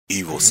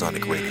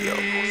Evosonic Radio.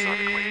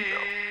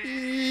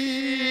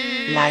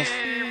 Live.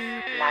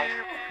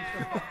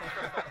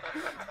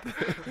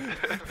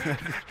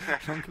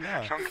 Schon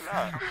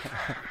klar.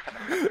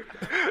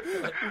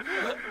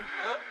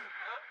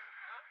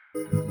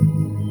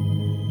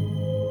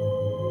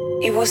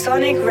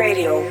 Evosonic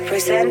Radio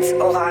presents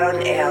Ohral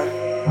on Air.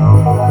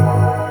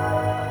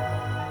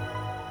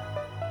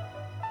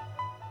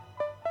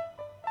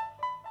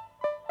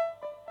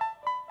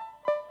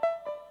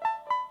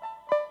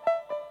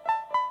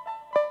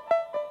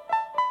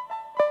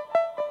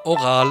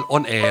 Ohral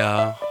on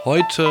Air.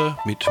 Heute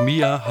mit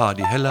mir,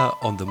 Hardy Heller,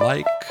 on the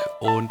mic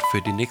und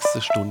für die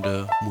nächste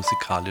Stunde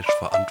musikalisch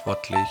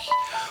verantwortlich.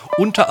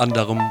 Unter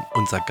anderem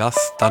unser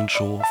Gast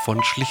Danjo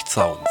von Schlicht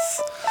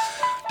Sounds.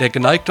 Der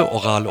geneigte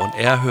Ohral on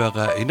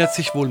Air-Hörer erinnert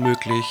sich wohl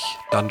möglich,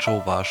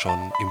 Danjo war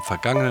schon im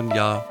vergangenen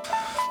Jahr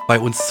bei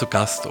uns zu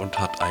Gast und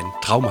hat ein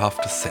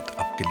traumhaftes Set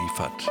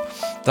abgeliefert.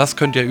 Das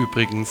könnt ihr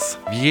übrigens,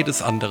 wie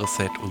jedes andere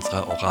Set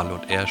unserer Ohral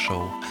on Air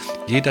Show,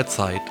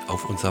 jederzeit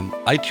auf unserem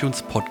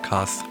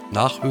iTunes-Podcast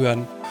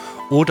nachhören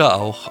oder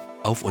auch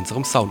auf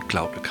unserem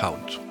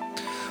Soundcloud-Account.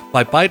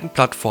 Bei beiden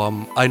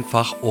Plattformen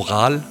einfach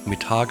Ohral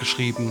mit H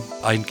geschrieben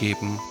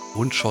eingeben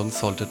und schon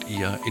solltet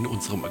ihr in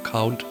unserem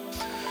Account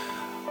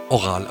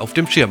Ohral auf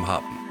dem Schirm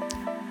haben.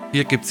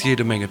 Hier gibt es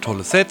jede Menge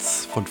tolle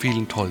Sets von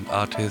vielen tollen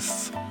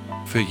Artists.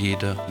 Für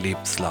jede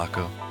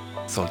Lebenslage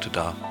sollte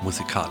da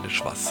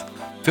musikalisch was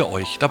für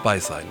euch dabei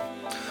sein.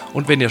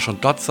 Und wenn ihr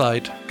schon dort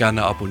seid,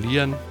 gerne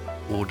abonnieren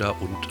und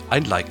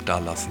ein Like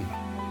dalassen.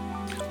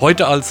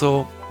 Heute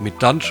also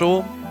mit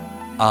Danjo,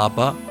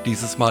 aber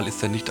dieses Mal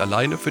ist er nicht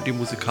alleine für die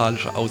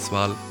musikalische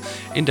Auswahl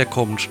in der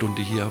kommenden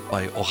Stunde hier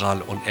bei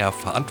Ohral on Air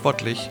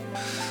verantwortlich,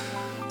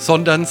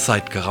 sondern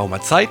seit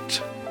geraumer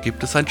Zeit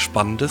gibt es ein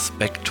spannendes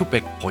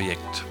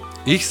Back-to-Back-Projekt.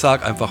 Ich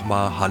sag einfach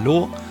mal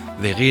Hallo,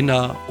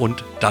 Verena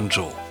und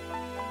Danjo.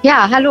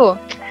 Ja, hallo.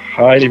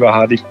 Hi, lieber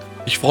Hardy.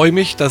 Ich freue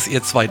mich, dass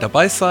ihr zwei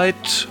dabei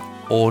seid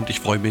und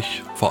ich freue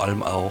mich vor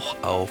allem auch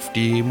auf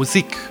die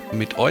Musik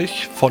mit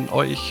euch, von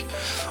euch.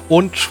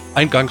 Und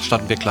eingangs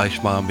starten wir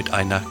gleich mal mit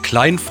einer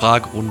kleinen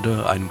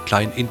Fragerunde, einem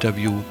kleinen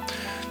Interview.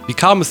 Wie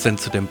kam es denn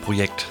zu dem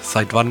Projekt?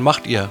 Seit wann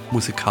macht ihr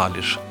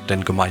musikalisch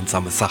denn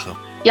gemeinsame Sache?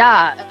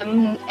 Ja,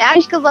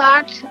 ehrlich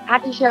gesagt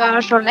hatte ich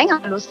ja schon länger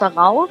Lust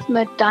darauf,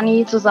 mit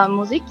Dani zusammen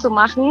Musik zu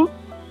machen.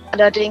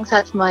 Allerdings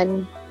hat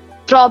mein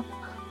Job,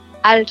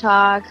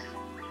 Alltag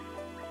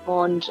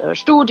und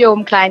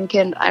Studium,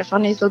 Kleinkind einfach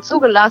nicht so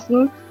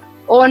zugelassen.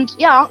 Und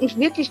ja, und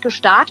wirklich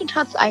gestartet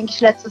hat es eigentlich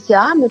letztes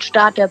Jahr mit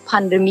Start der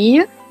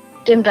Pandemie.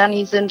 Dem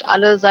Dani sind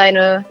alle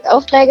seine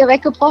Aufträge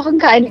weggebrochen,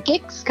 keine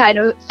Gigs,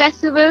 keine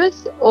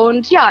Festivals.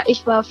 Und ja,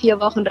 ich war 4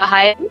 Wochen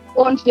daheim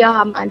und wir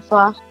haben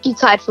einfach die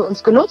Zeit für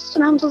uns genutzt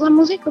und haben zusammen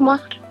Musik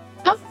gemacht.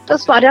 Ja,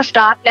 das war der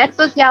Start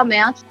letztes Jahr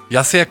März.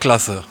 Ja, sehr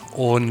klasse.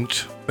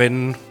 Und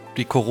wenn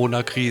die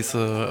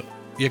Corona-Krise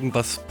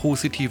irgendwas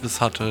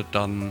Positives hatte,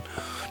 dann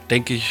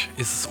denke ich,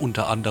 ist es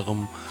unter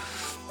anderem,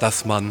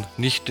 dass man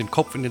nicht den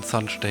Kopf in den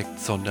Sand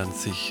steckt, sondern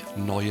sich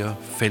neue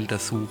Felder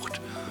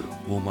sucht,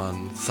 wo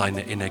man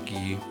seine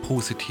Energie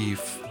positiv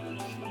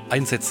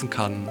einsetzen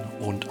kann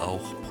und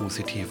auch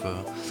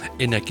positive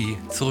Energie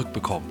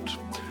zurückbekommt.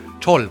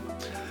 Toll!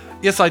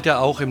 Ihr seid ja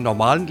auch im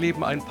normalen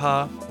Leben ein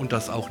Paar und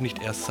das auch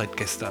nicht erst seit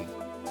gestern.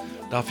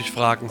 Darf ich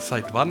fragen,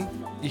 seit wann?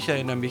 Ich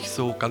erinnere mich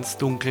so ganz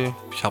dunkel.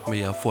 Ich habe mir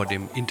ja vor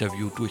dem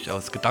Interview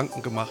durchaus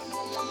Gedanken gemacht.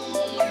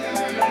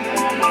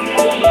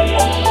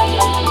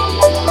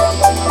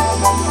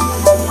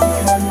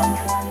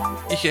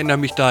 Ich erinnere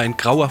mich da in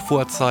grauer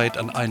Vorzeit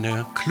an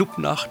eine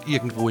Clubnacht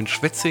irgendwo in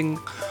Schwetzingen,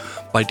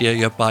 bei der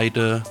ihr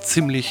beide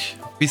ziemlich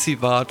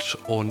busy wart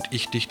und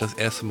ich dich das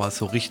erste Mal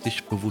so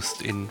richtig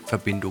bewusst in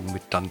Verbindung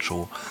mit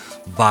Danjo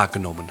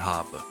wahrgenommen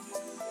habe.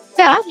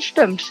 Ja, das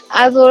stimmt.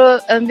 Also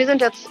wir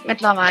sind jetzt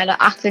mittlerweile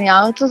 18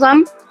 Jahre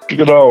zusammen.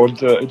 Genau,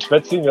 und in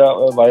Schwetzingen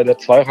war ja der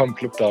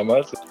Zweiraumclub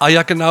damals. Ah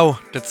ja genau,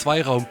 der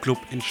Zweiraumclub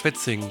in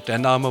Schwetzingen. Der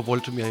Name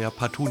wollte mir ja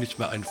partout nicht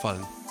mehr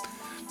einfallen.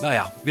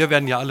 Naja, wir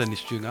werden ja alle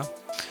nicht jünger.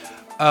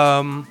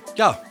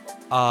 Ja,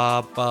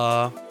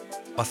 aber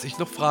was ich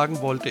noch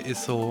fragen wollte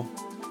ist so,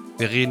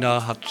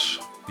 Verena hat,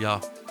 ja,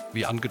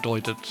 wie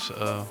angedeutet,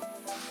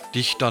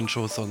 dich dann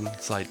schon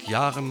seit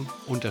Jahren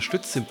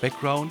unterstützt im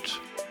Background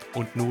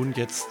und nun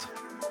jetzt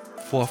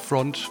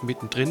Forefront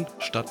mittendrin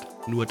statt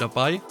nur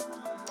dabei.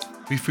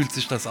 Wie fühlt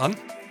sich das an?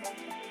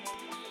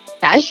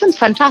 Ja, ich finde es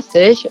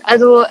fantastisch.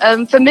 Also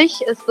für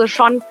mich ist es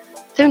schon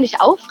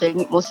ziemlich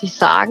aufregend, muss ich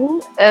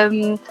sagen.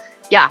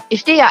 Ja,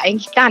 ich stehe ja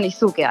eigentlich gar nicht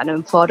so gerne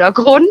im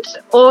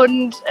Vordergrund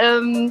und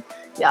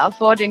ja,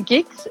 vor den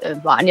Gigs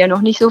waren ja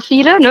noch nicht so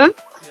viele, ne?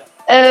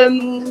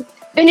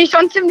 Bin ich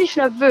schon ziemlich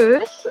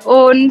nervös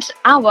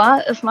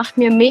aber es macht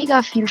mir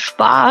mega viel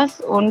Spaß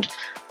und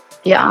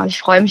ja, ich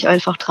freue mich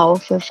einfach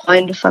drauf, für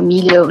Freunde,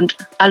 Familie und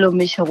alle um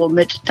mich herum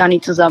mit Dani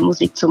zusammen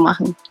Musik zu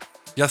machen.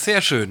 Ja,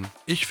 sehr schön.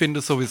 Ich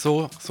finde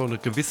sowieso, so eine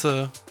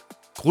gewisse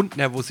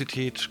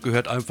Grundnervosität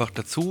gehört einfach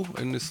dazu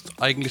und ist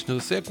eigentlich eine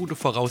sehr gute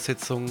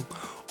Voraussetzung,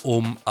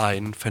 um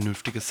ein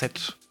vernünftiges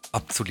Set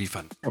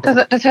abzuliefern.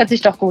 Das hört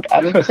sich doch gut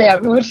an. Sehr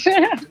gut.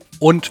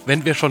 Und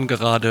wenn wir schon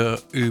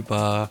gerade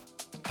über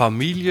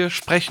Familie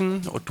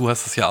sprechen, und du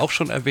hast es ja auch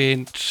schon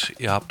erwähnt,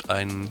 ihr habt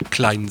einen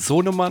kleinen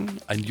Sohnemann,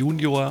 einen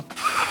Junior,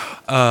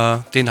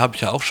 den habe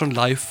ich ja auch schon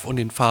live und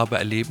in Farbe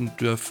erleben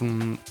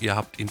dürfen. Ihr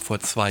habt ihn vor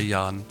 2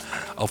 Jahren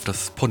auf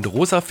das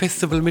Ponderosa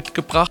Festival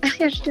mitgebracht. Ach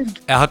ja,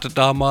 stimmt. Er hatte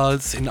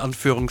damals in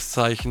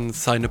Anführungszeichen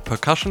seine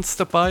Percussions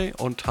dabei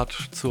und hat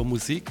zur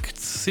Musik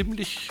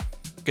ziemlich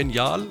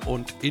genial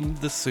und in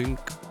the sync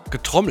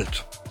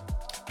getrommelt.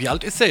 Wie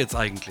alt ist er jetzt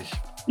eigentlich?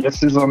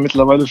 Jetzt ist er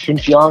mittlerweile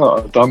 5 Jahre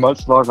alt.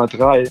 Damals war er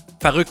 3.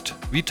 Verrückt.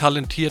 Wie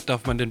talentiert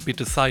darf man denn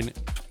bitte sein?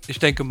 Ich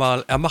denke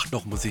mal, er macht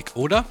noch Musik,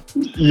 oder?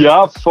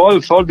 Ja,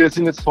 voll. Wir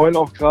sind jetzt vorhin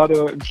auch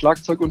gerade im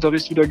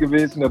Schlagzeugunterricht wieder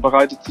gewesen. Er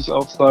bereitet sich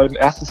auf sein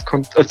zweites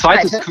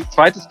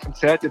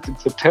Konzert jetzt im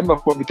September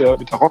vor mit der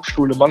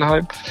Rockschule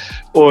Mannheim.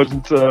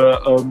 Und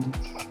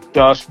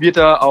da wird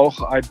er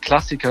auch ein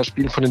Klassiker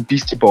spielen von den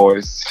Beastie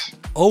Boys.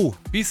 Oh,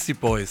 Beastie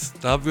Boys.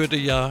 Da würde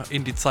ja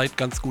in die Zeit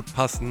ganz gut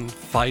passen.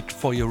 Fight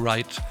for your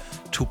right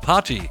to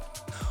party.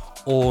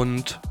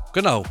 Und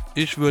genau,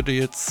 ich würde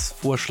jetzt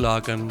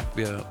vorschlagen,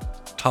 wir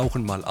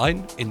tauchen mal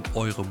ein in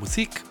eure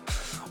Musik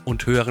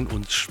und hören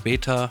uns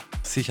später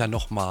sicher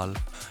nochmal,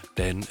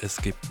 denn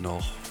es gibt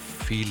noch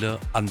viele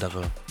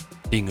andere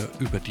Dinge,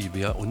 über die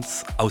wir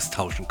uns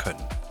austauschen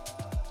können.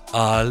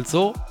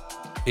 Also,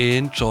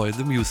 enjoy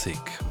the music.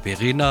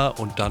 Verena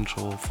und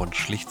Danjo von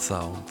Schlicht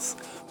Sounds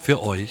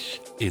für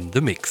euch in the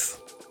Mix.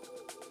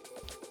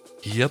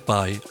 Hier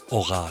bei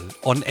Ohral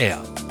on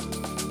Air.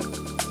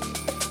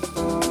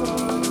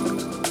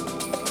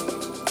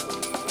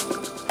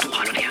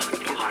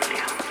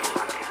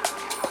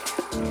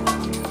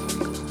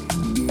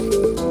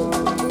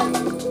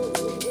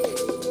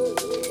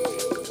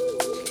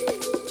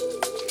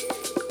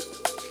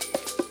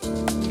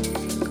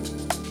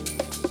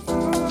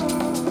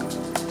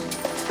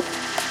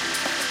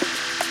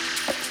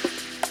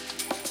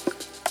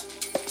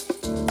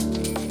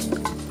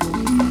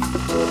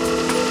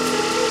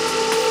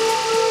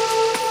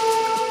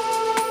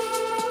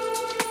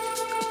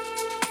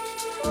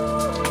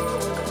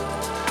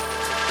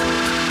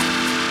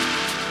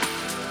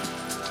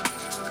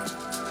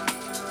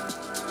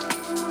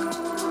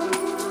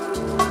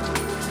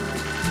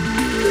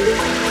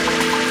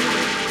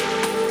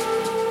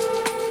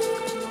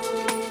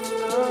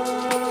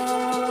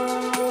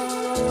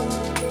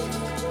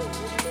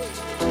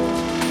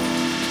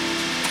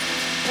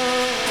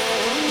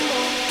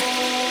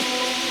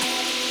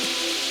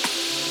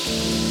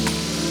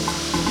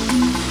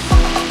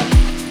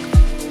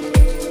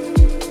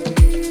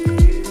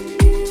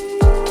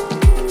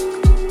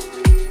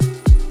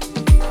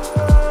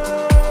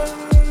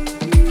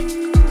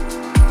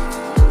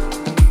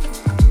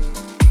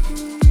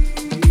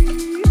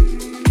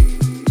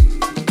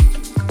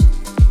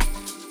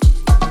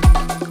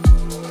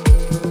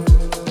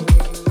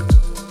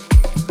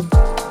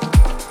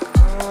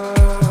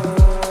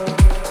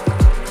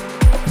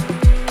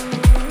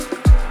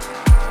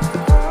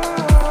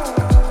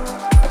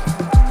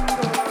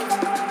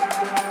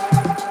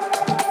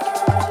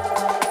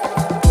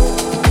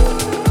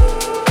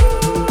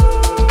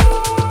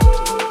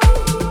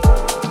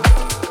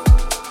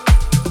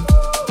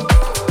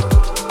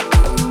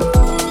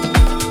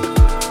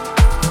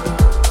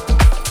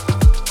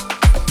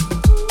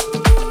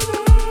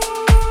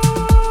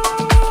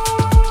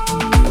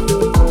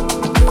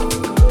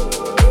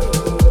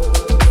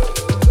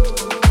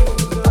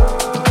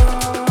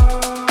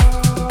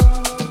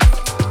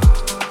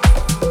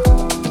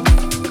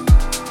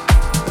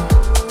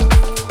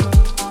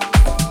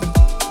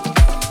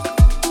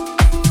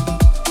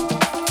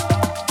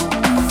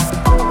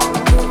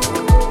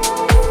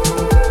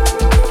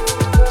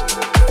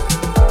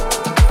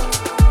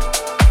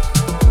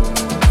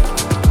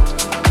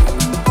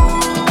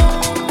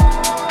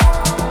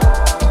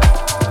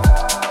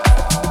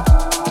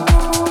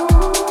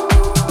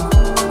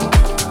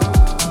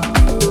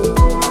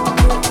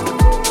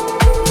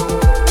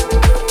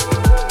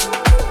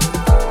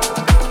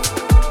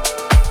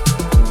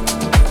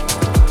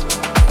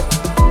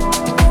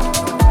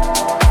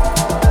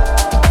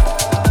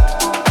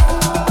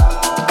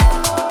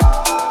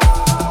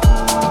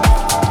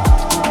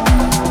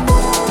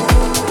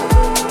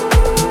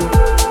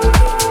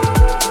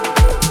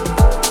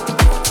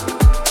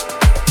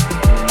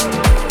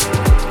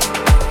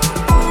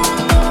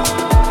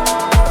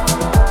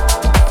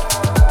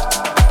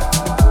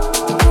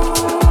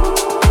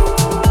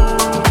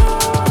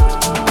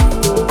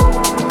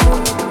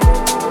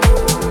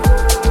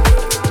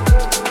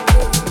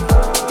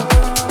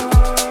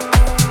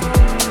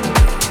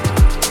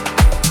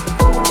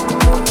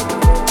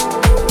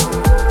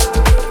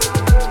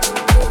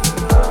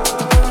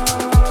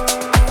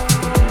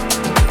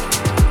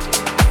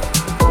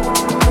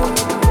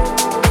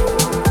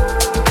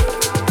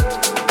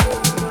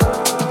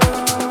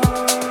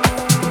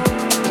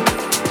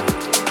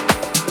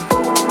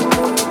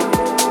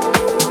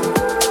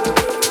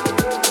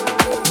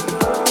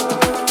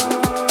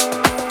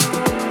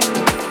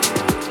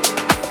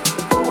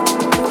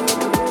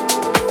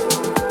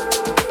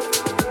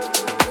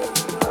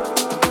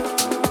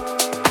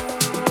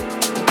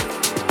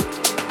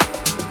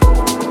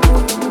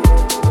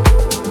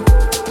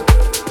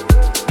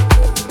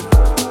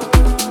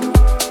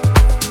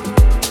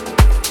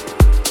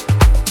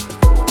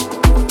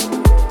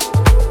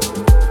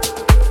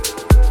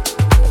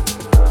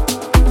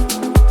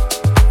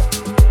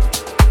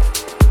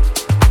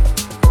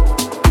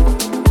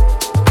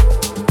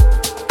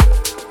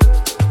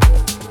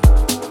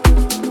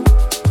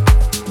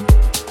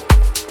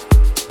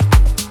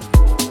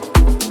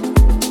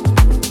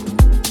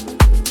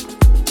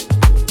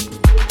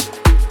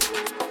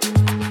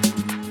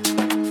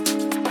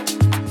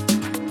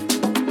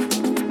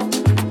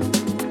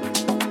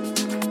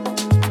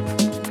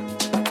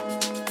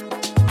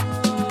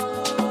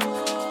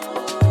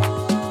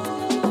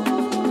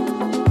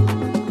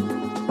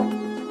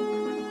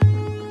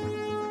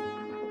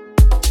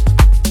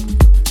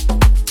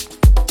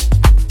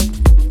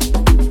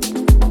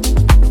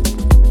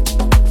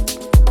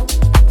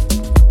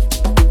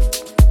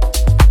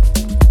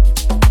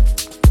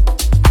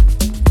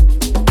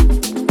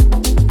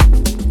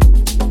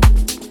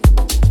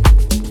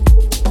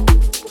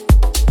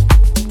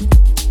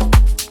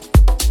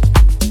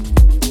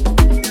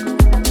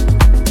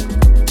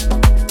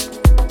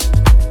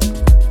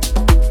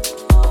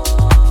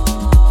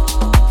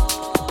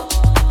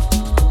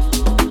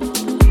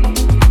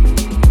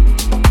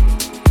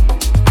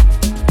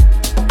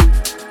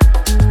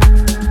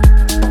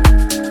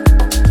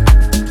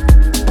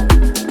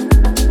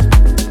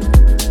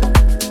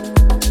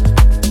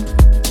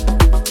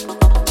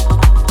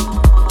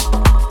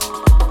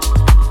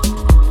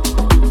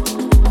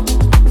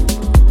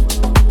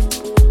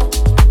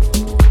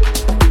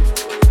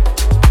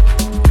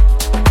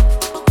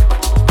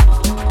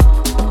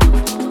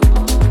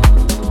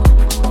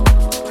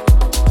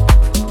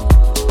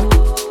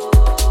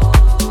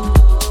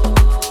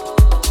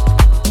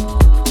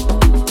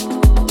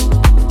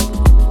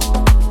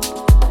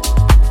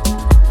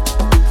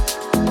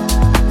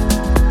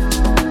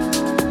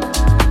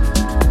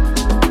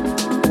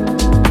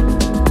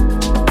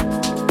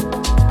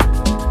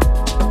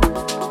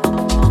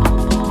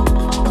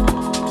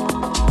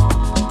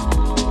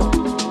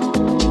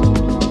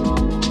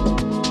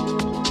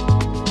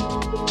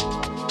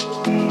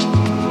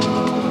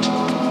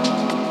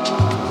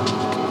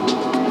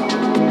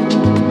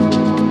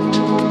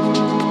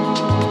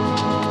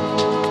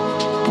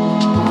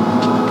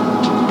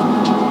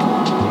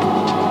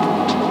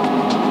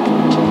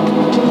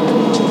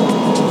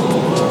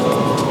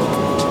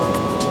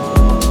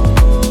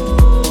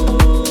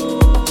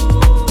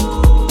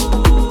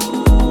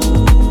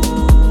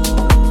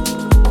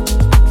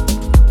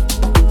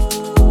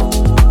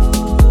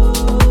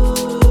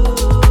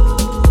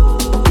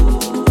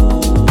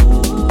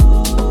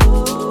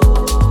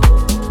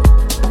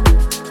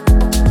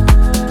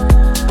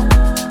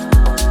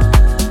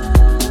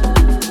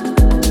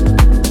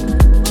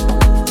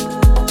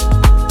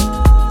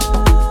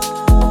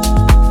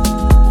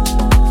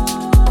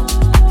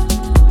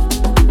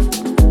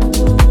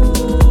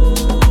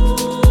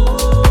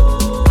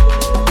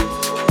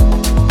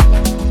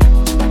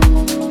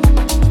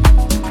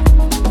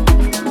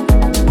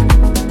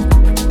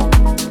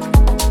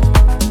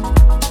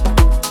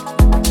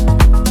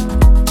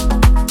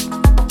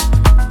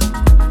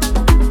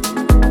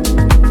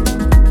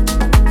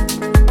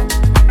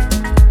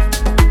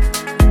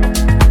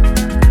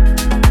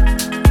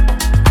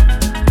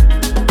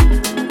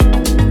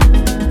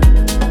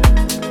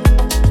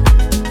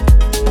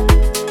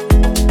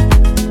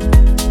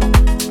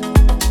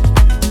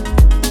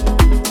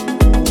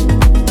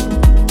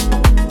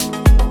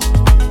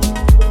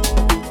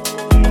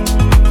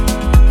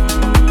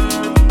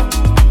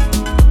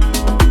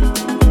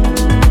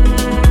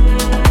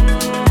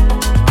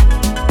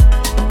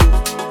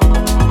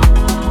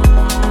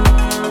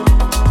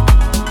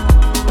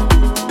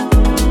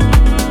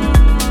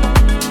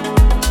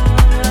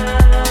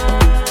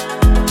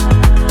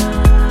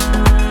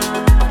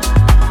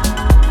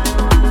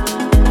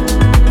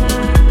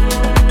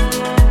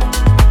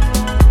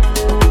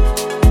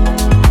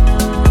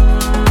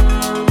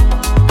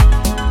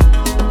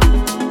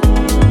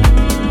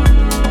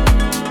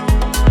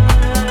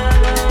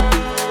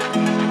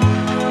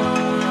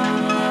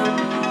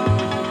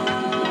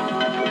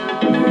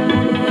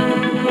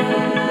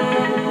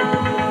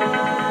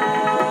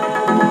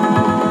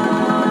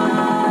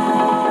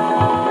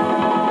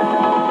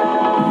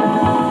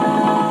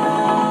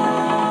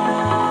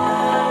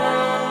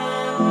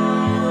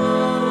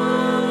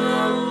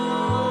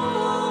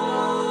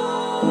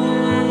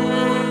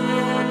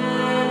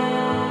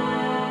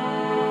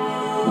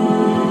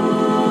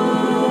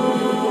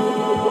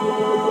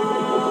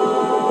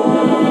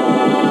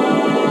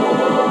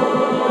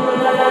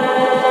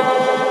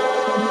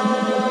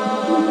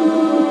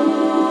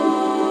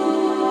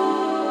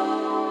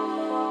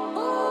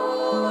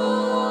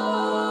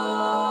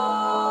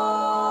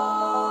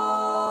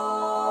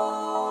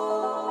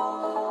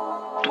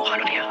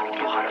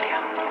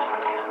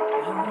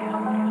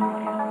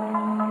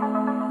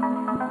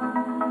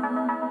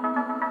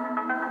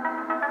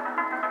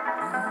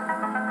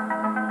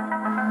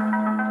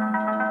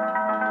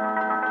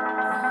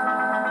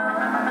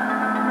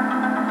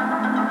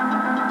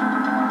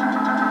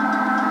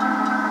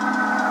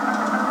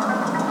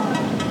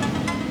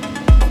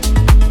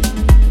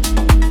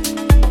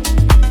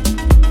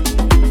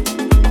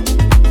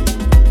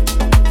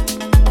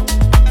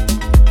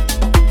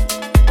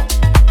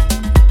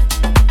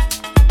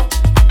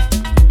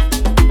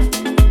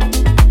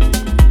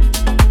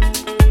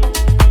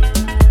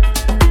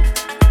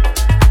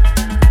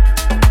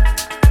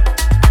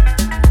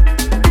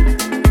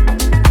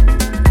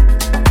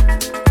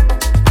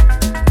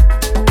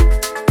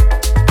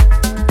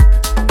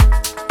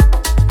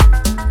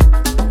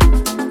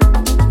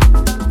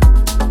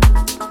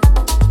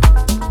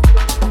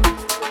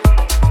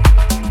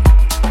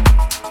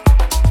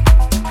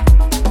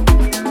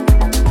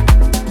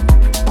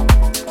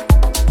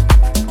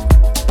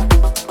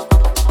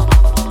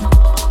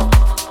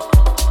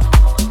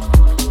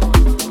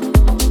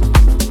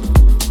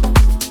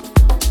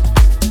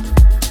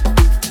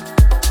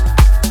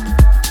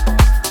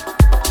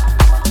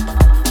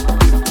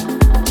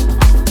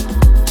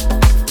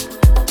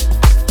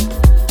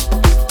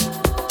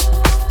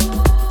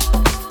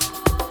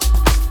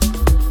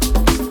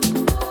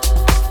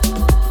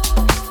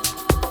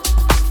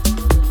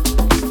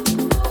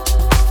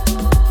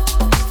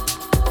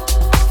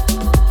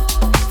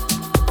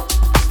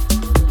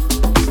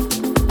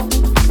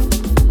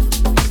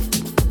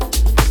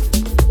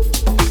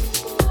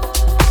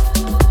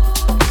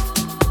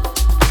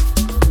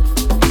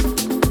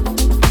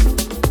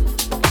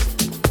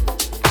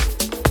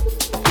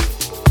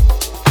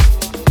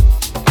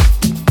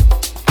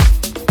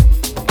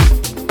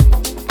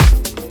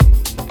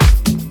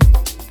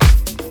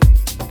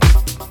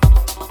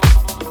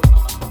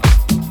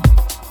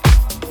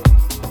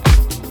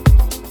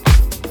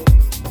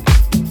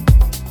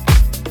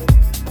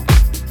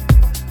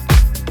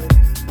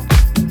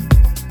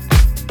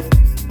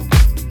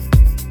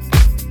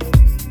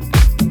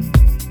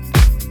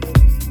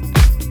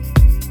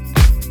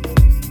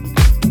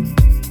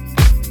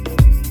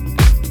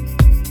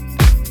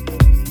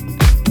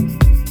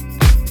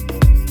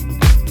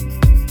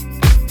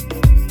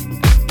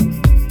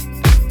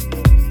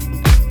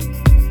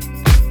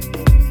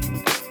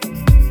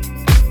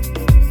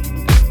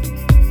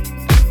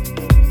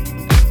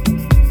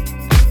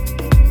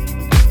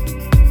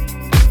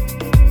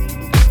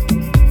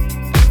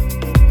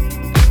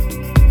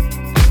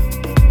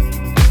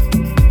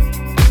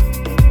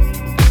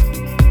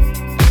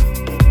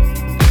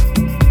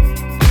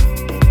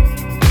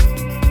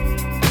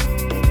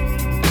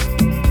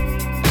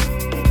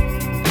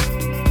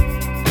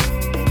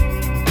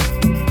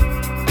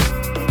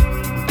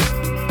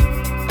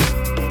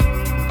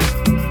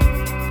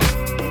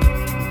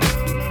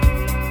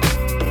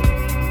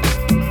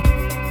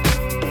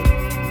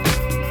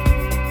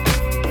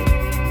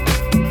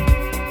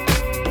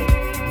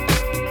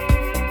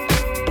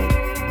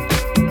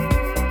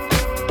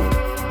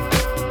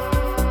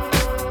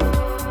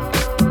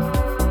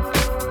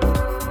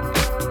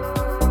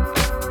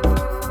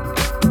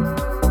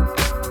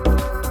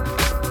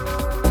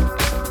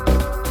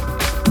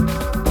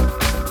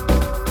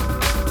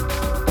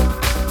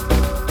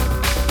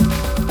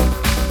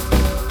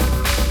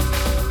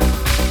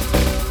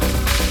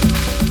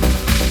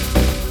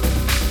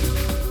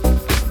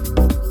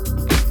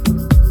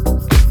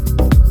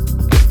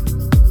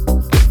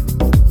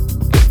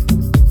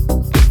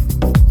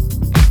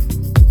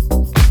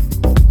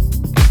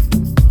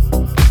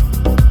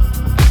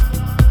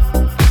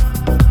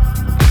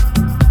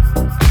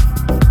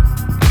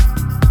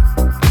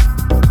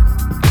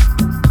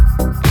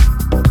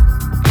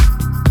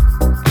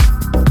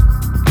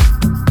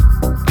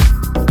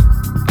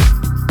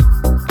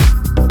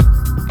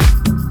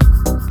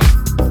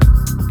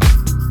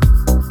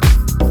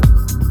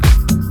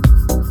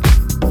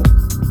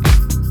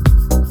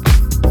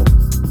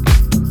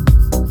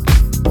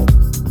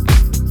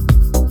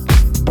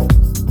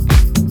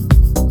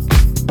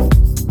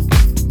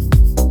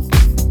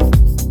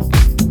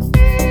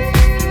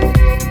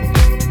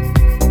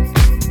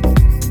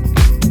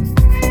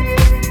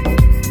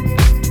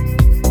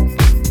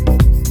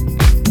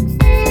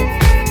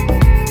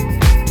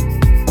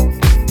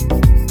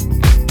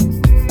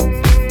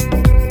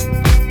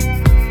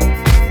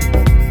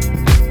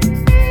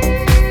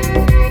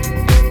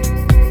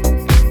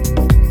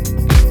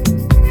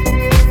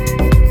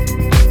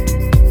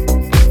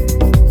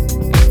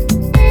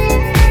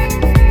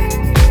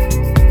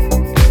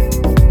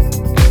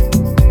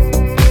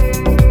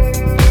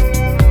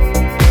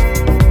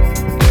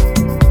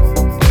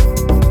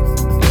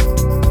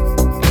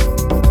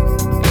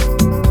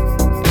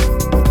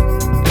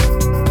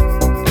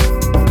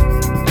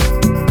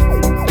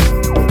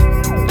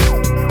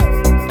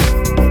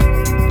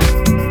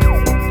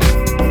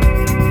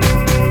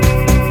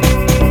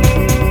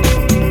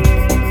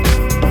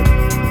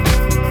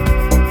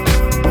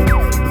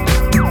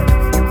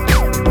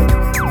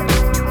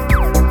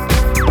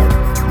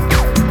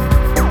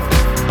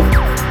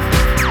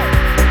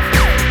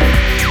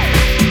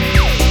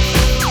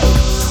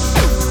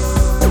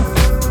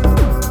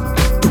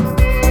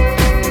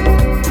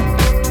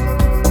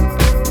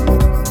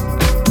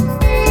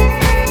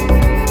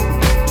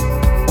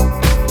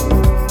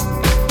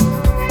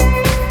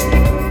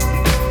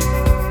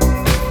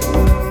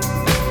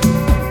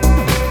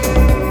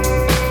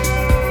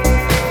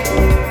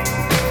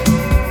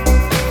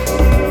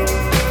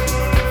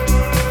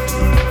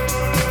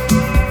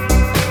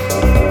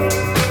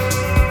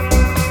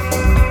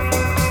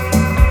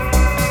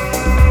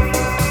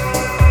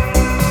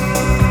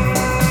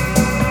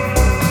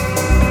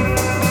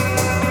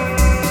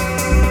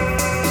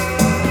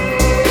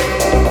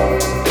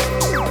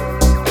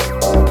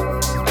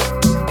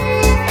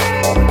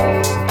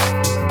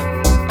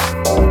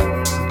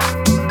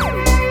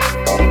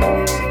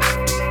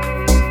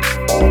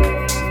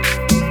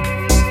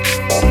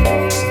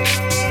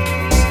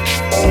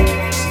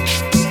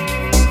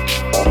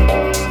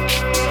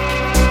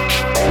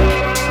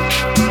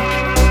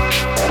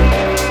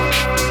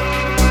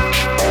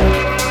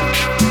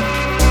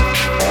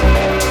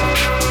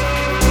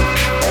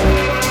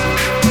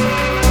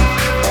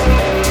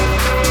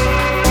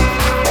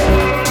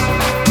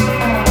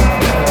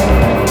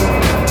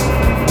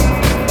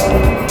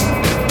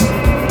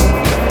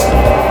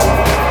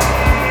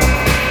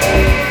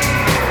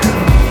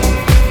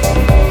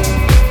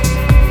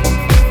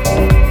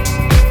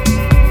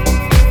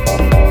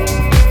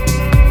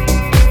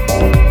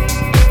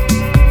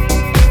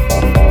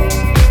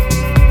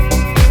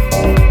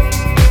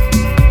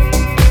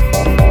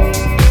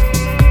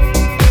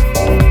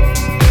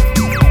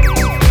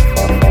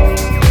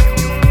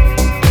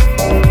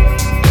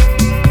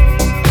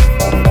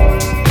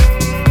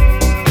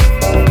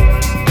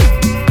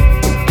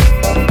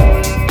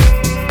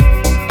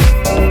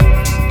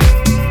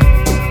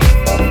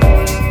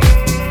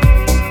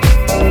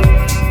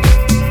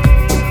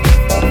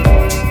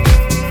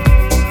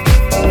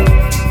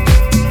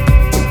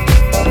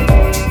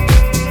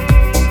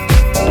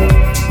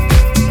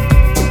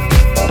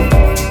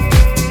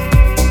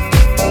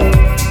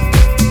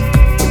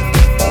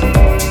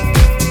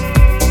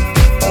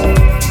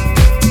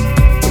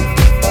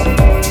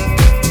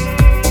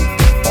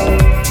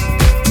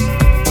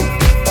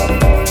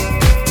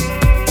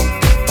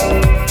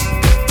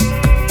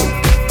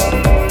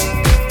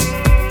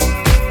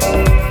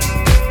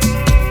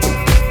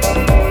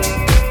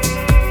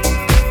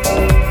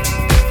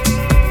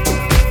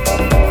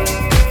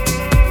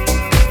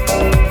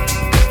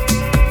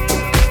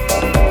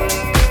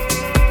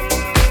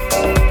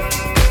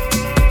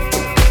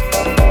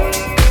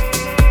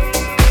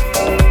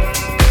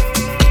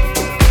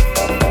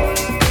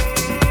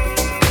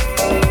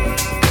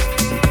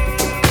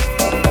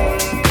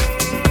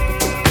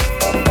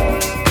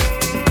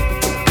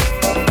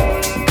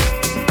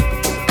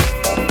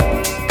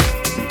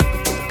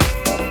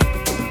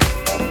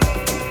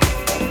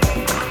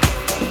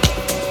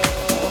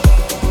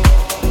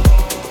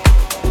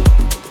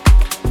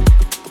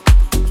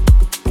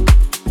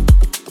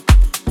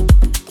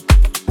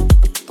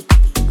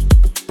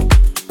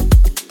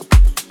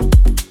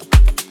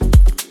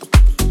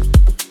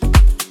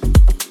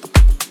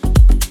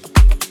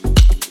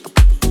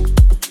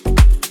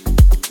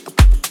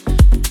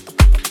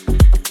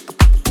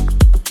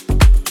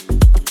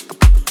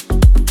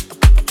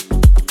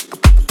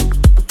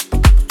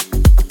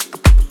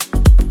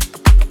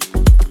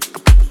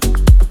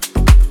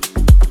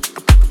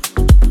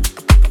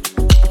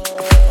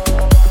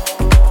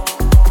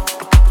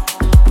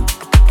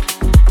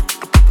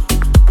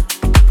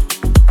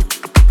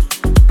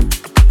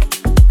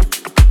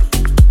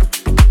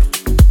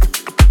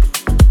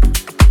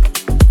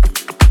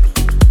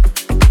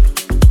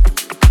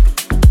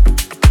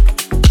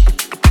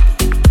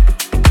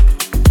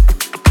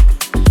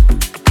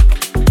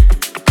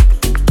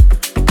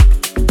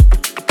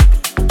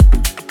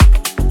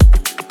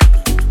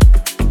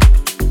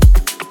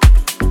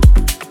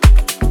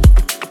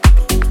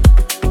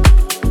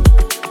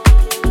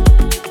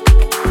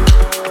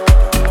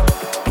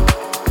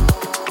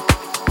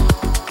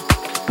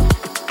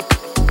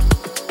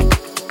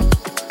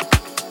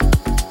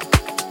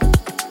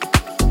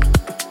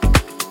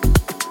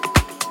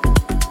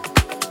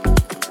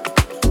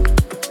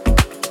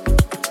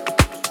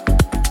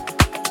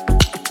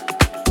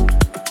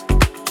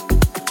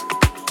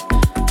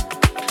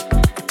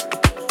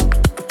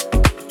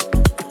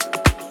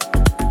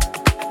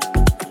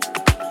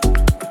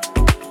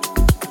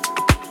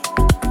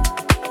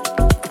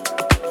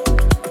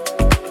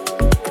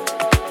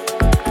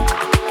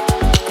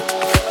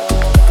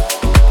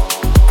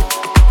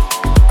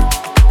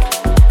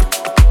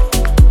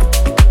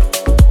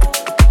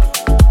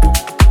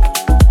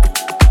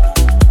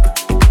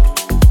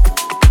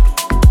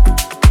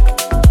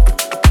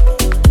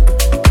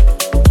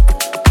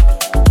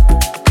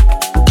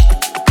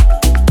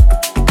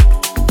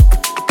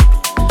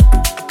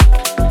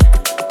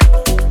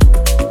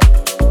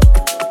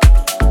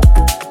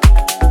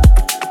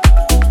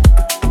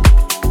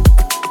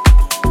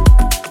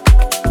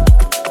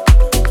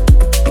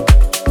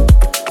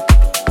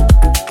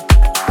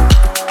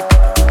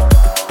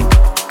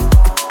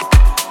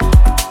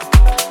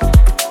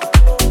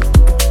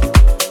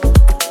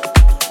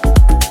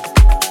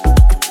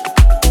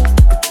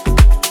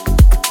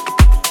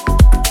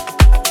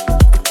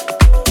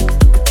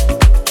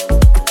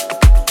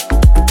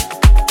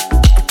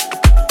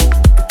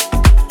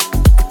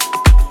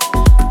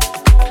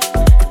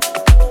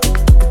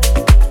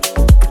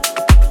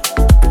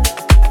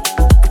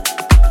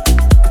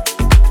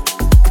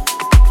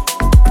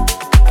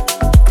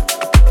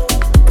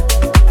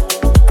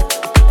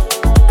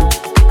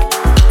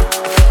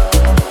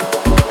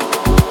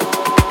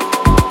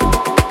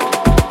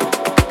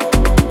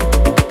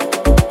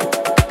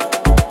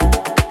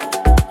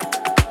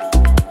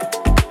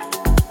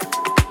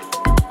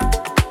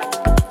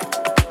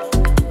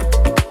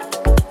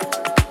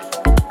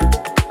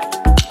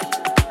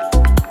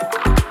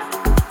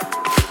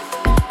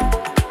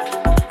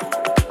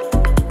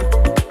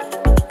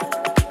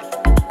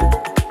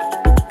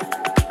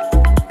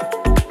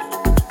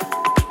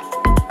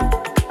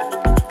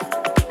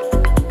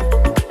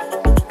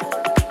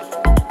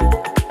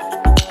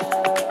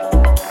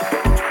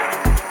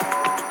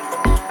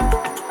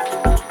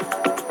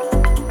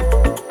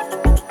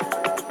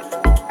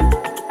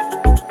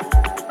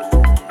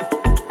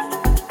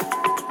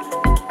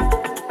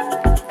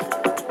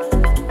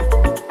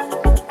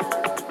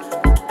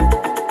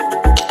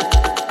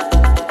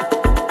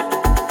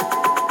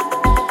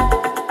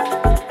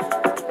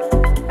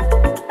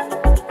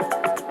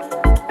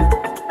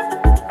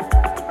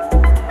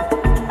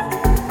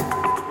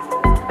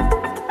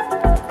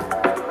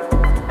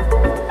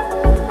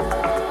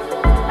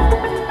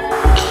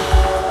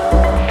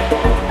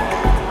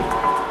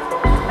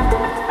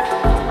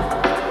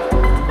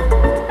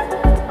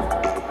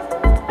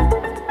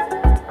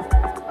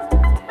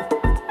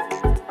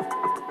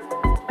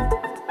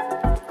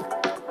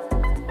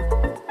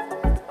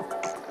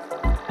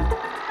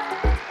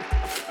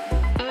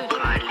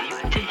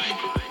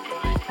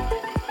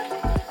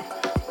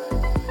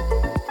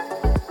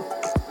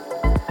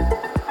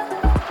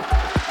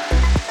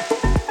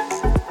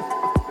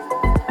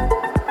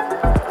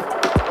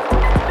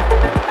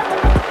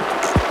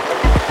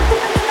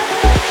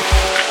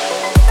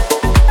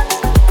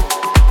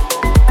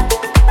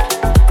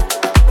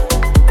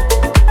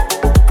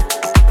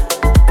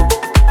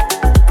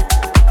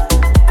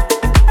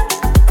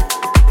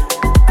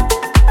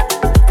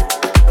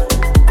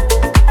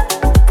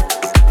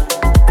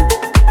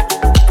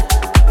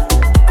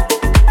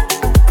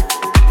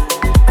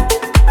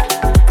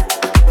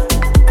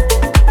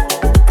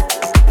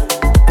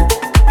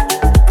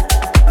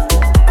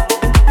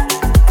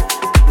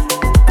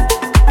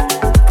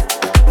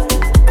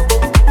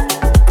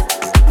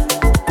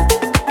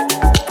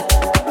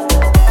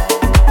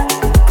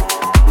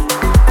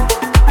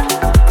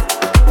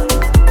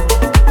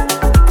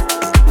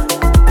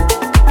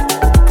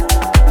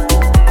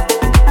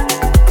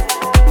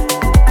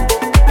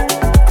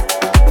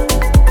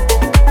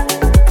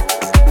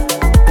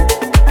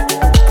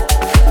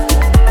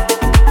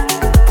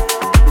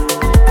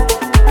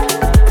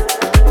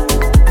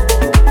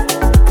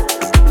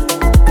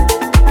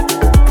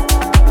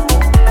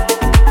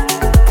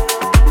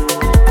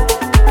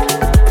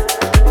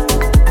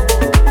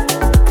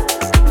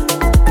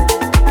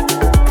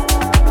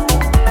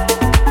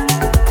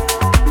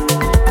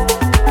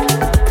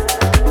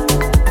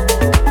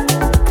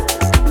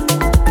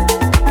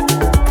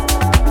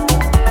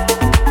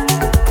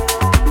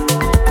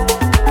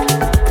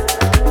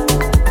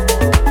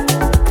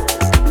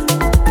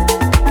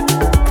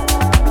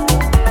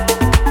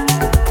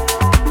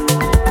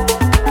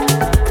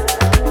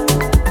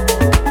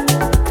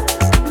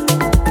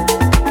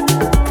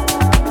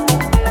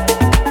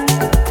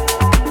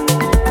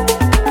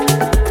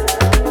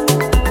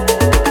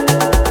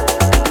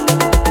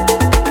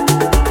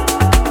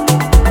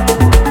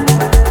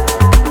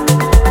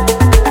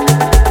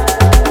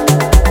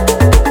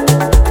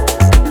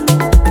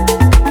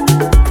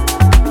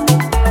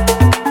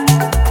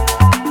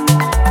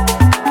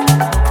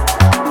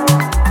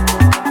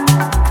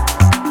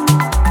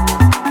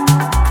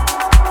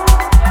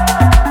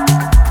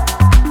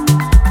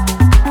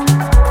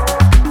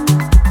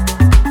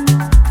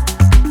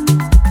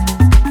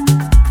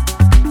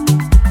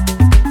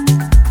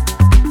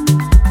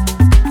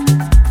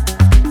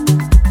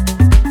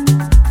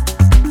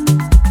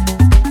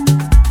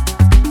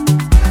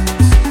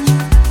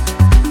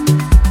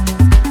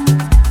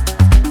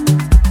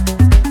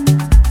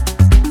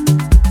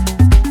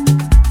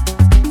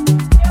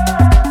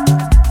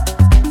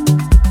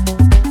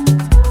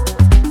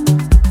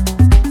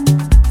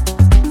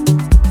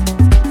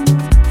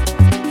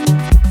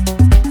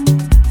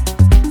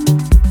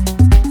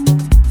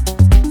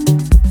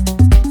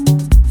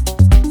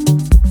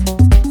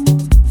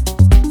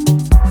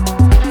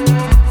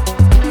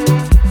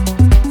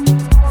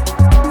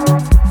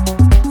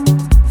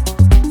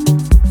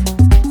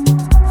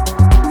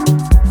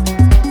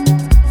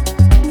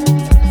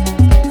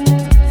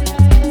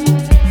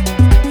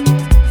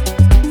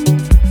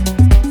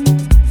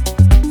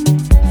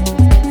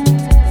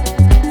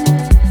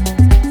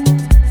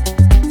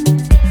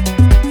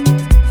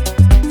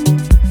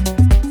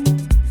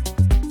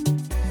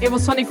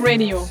 Evosonic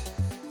Radio,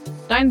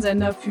 dein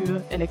Sender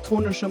für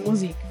elektronische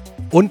Musik.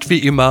 Und wie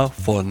immer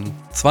von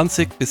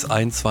 20 bis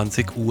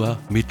 21 Uhr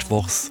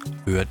mittwochs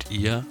hört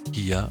ihr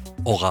hier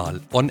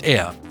Ohral on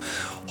Air.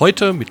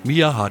 Heute mit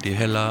mir, Hardy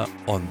Heller,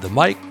 on the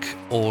mic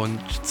und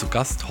zu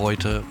Gast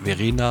heute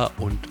Verena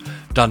und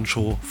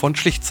Danjo von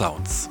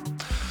Schlichtsounds.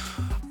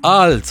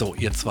 Also,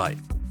 ihr zwei,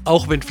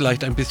 auch wenn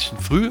vielleicht ein bisschen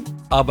früh,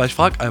 aber ich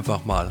frage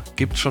einfach mal,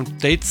 gibt es schon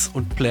Dates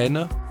und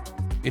Pläne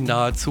in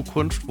naher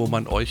Zukunft, wo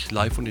man euch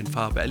live und in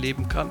Farbe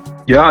erleben kann?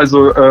 Ja,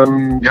 also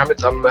wir haben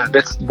jetzt am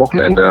letzten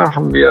Wochenende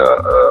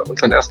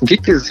unseren ersten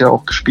Gig dieses Jahr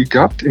auch gespielt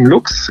gehabt, im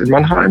Lux in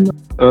Mannheim.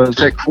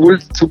 Sehr cool,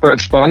 super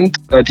entspannt.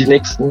 Die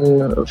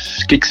nächsten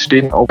Gigs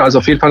stehen auch, also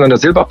auf jeden Fall an der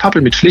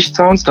Silberpappel mit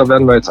Schlichtsounds, da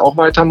werden wir jetzt auch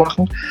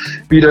weitermachen.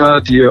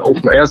 Wieder die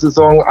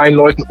Open-Air-Saison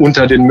einläuten,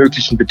 unter den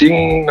möglichen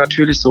Bedingungen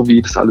natürlich, so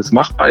wie das alles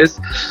machbar ist.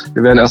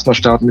 Wir werden erstmal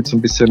starten mit so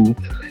ein bisschen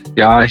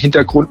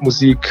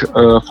Hintergrundmusik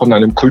von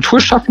einem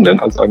Kulturschaffenden,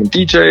 also einem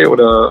DJ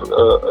oder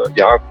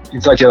ihr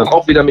seid ja dann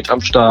auch wieder mit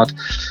am Start.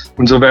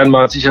 Und so werden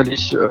wir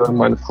sicherlich,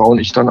 meine Frau und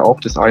ich dann auch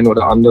das eine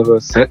oder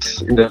andere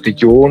Set in der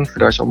Region,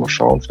 vielleicht auch mal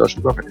schauen, vielleicht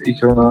über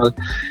regional,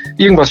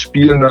 irgendwas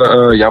spielen,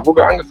 wo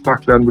wir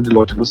angefragt werden, wo die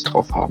Leute Lust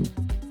drauf haben.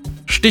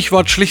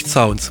 Stichwort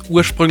Schlichtsounds,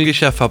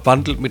 ursprünglich ja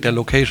verbandelt mit der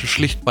Location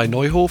Schlicht bei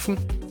Neuhofen.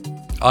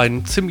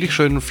 Einen ziemlich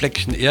schönen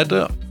Fleckchen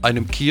Erde,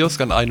 einem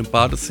Kiosk an einem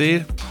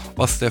Badesee,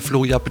 was der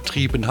Flo ja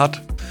betrieben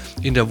hat,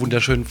 in der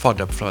wunderschönen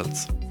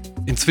Vorderpfalz.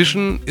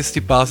 Inzwischen ist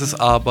die Basis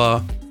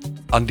aber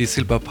an die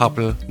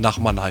Silberpappel nach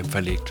Mannheim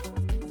verlegt.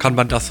 Kann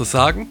man das so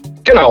sagen?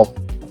 Genau,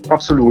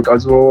 absolut.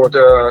 Also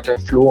der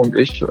Flo und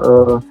ich,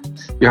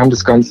 wir haben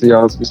das ganze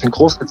Jahr so ein bisschen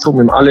großgezogen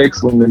mit dem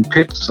Alex und mit dem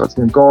Pit,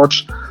 also mit dem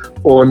Gorge.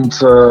 Und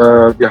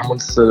wir haben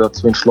uns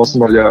dazu entschlossen,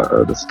 weil ja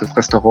das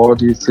Restaurant,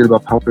 die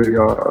Silberpappel,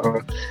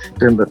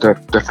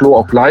 der Flo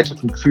auch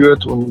leitet und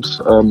führt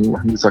und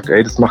haben gesagt,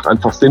 das macht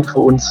einfach Sinn für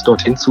uns,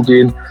 dorthin zu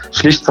gehen,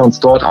 Schlichtsounds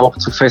dort auch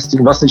zu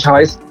festigen, was nicht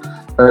heißt,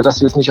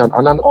 dass wir es nicht an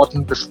anderen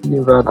Orten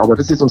bespielen werden, aber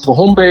das ist unsere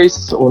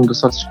Homebase und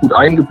das hat sich gut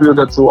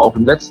eingebürgert, so auch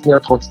im letzten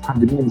Jahr, trotz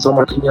Pandemie, im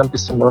Sommer ging ja ein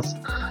bisschen was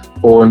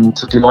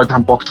und die Leute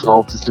haben Bock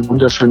drauf, das ist eine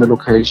wunderschöne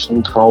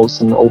Location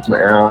draußen, Open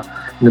Air,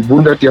 die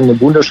haben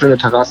eine wunderschöne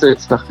Terrasse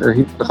jetzt nach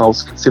hinten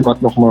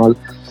rausgezimmert nochmal,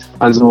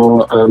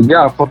 also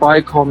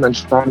vorbeikommen,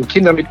 entspannen,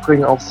 Kinder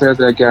mitbringen auch sehr,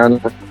 sehr gerne,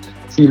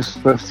 viel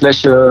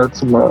Fläche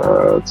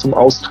zum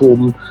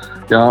Austoben,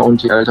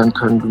 und die Eltern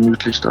können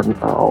gemütlich dann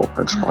auch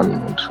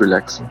entspannen und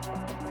relaxen.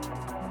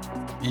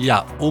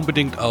 Ja,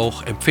 unbedingt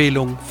auch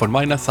Empfehlung von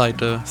meiner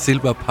Seite,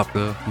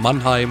 Silberpappel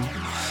Mannheim.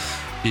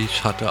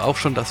 Ich hatte auch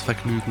schon das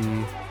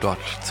Vergnügen, dort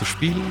zu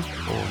spielen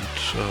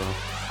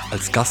und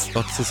als Gast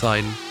dort zu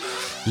sein.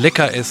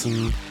 Lecker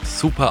essen,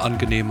 super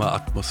angenehme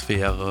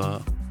Atmosphäre,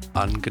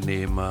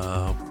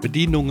 angenehme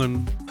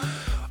Bedienungen.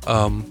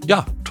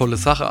 Tolle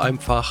Sache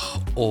einfach.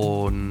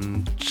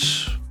 Und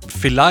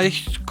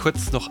vielleicht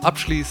kurz noch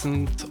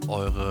abschließend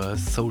eure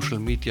Social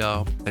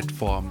Media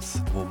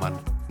Plattforms, wo man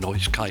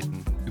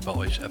Neuigkeiten über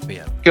euch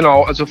erfährt.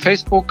 Genau, also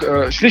Facebook,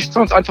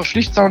 Schlichtsounds, einfach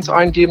Schlichtsounds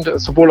eingeben,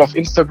 sowohl auf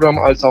Instagram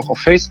als auch auf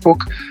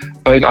Facebook,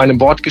 in einem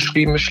Wort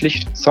geschrieben,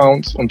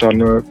 Schlichtsounds, und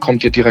dann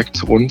kommt ihr direkt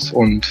zu uns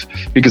und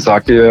wie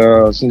gesagt,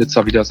 wir sind jetzt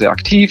da wieder sehr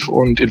aktiv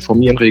und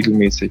informieren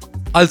regelmäßig.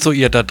 Also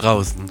ihr da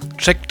draußen,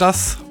 checkt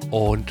das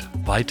und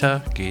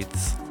weiter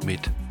geht's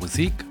mit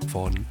Musik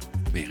von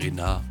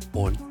Verena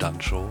und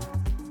Danjo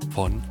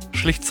von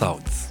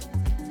Schlichtsounds.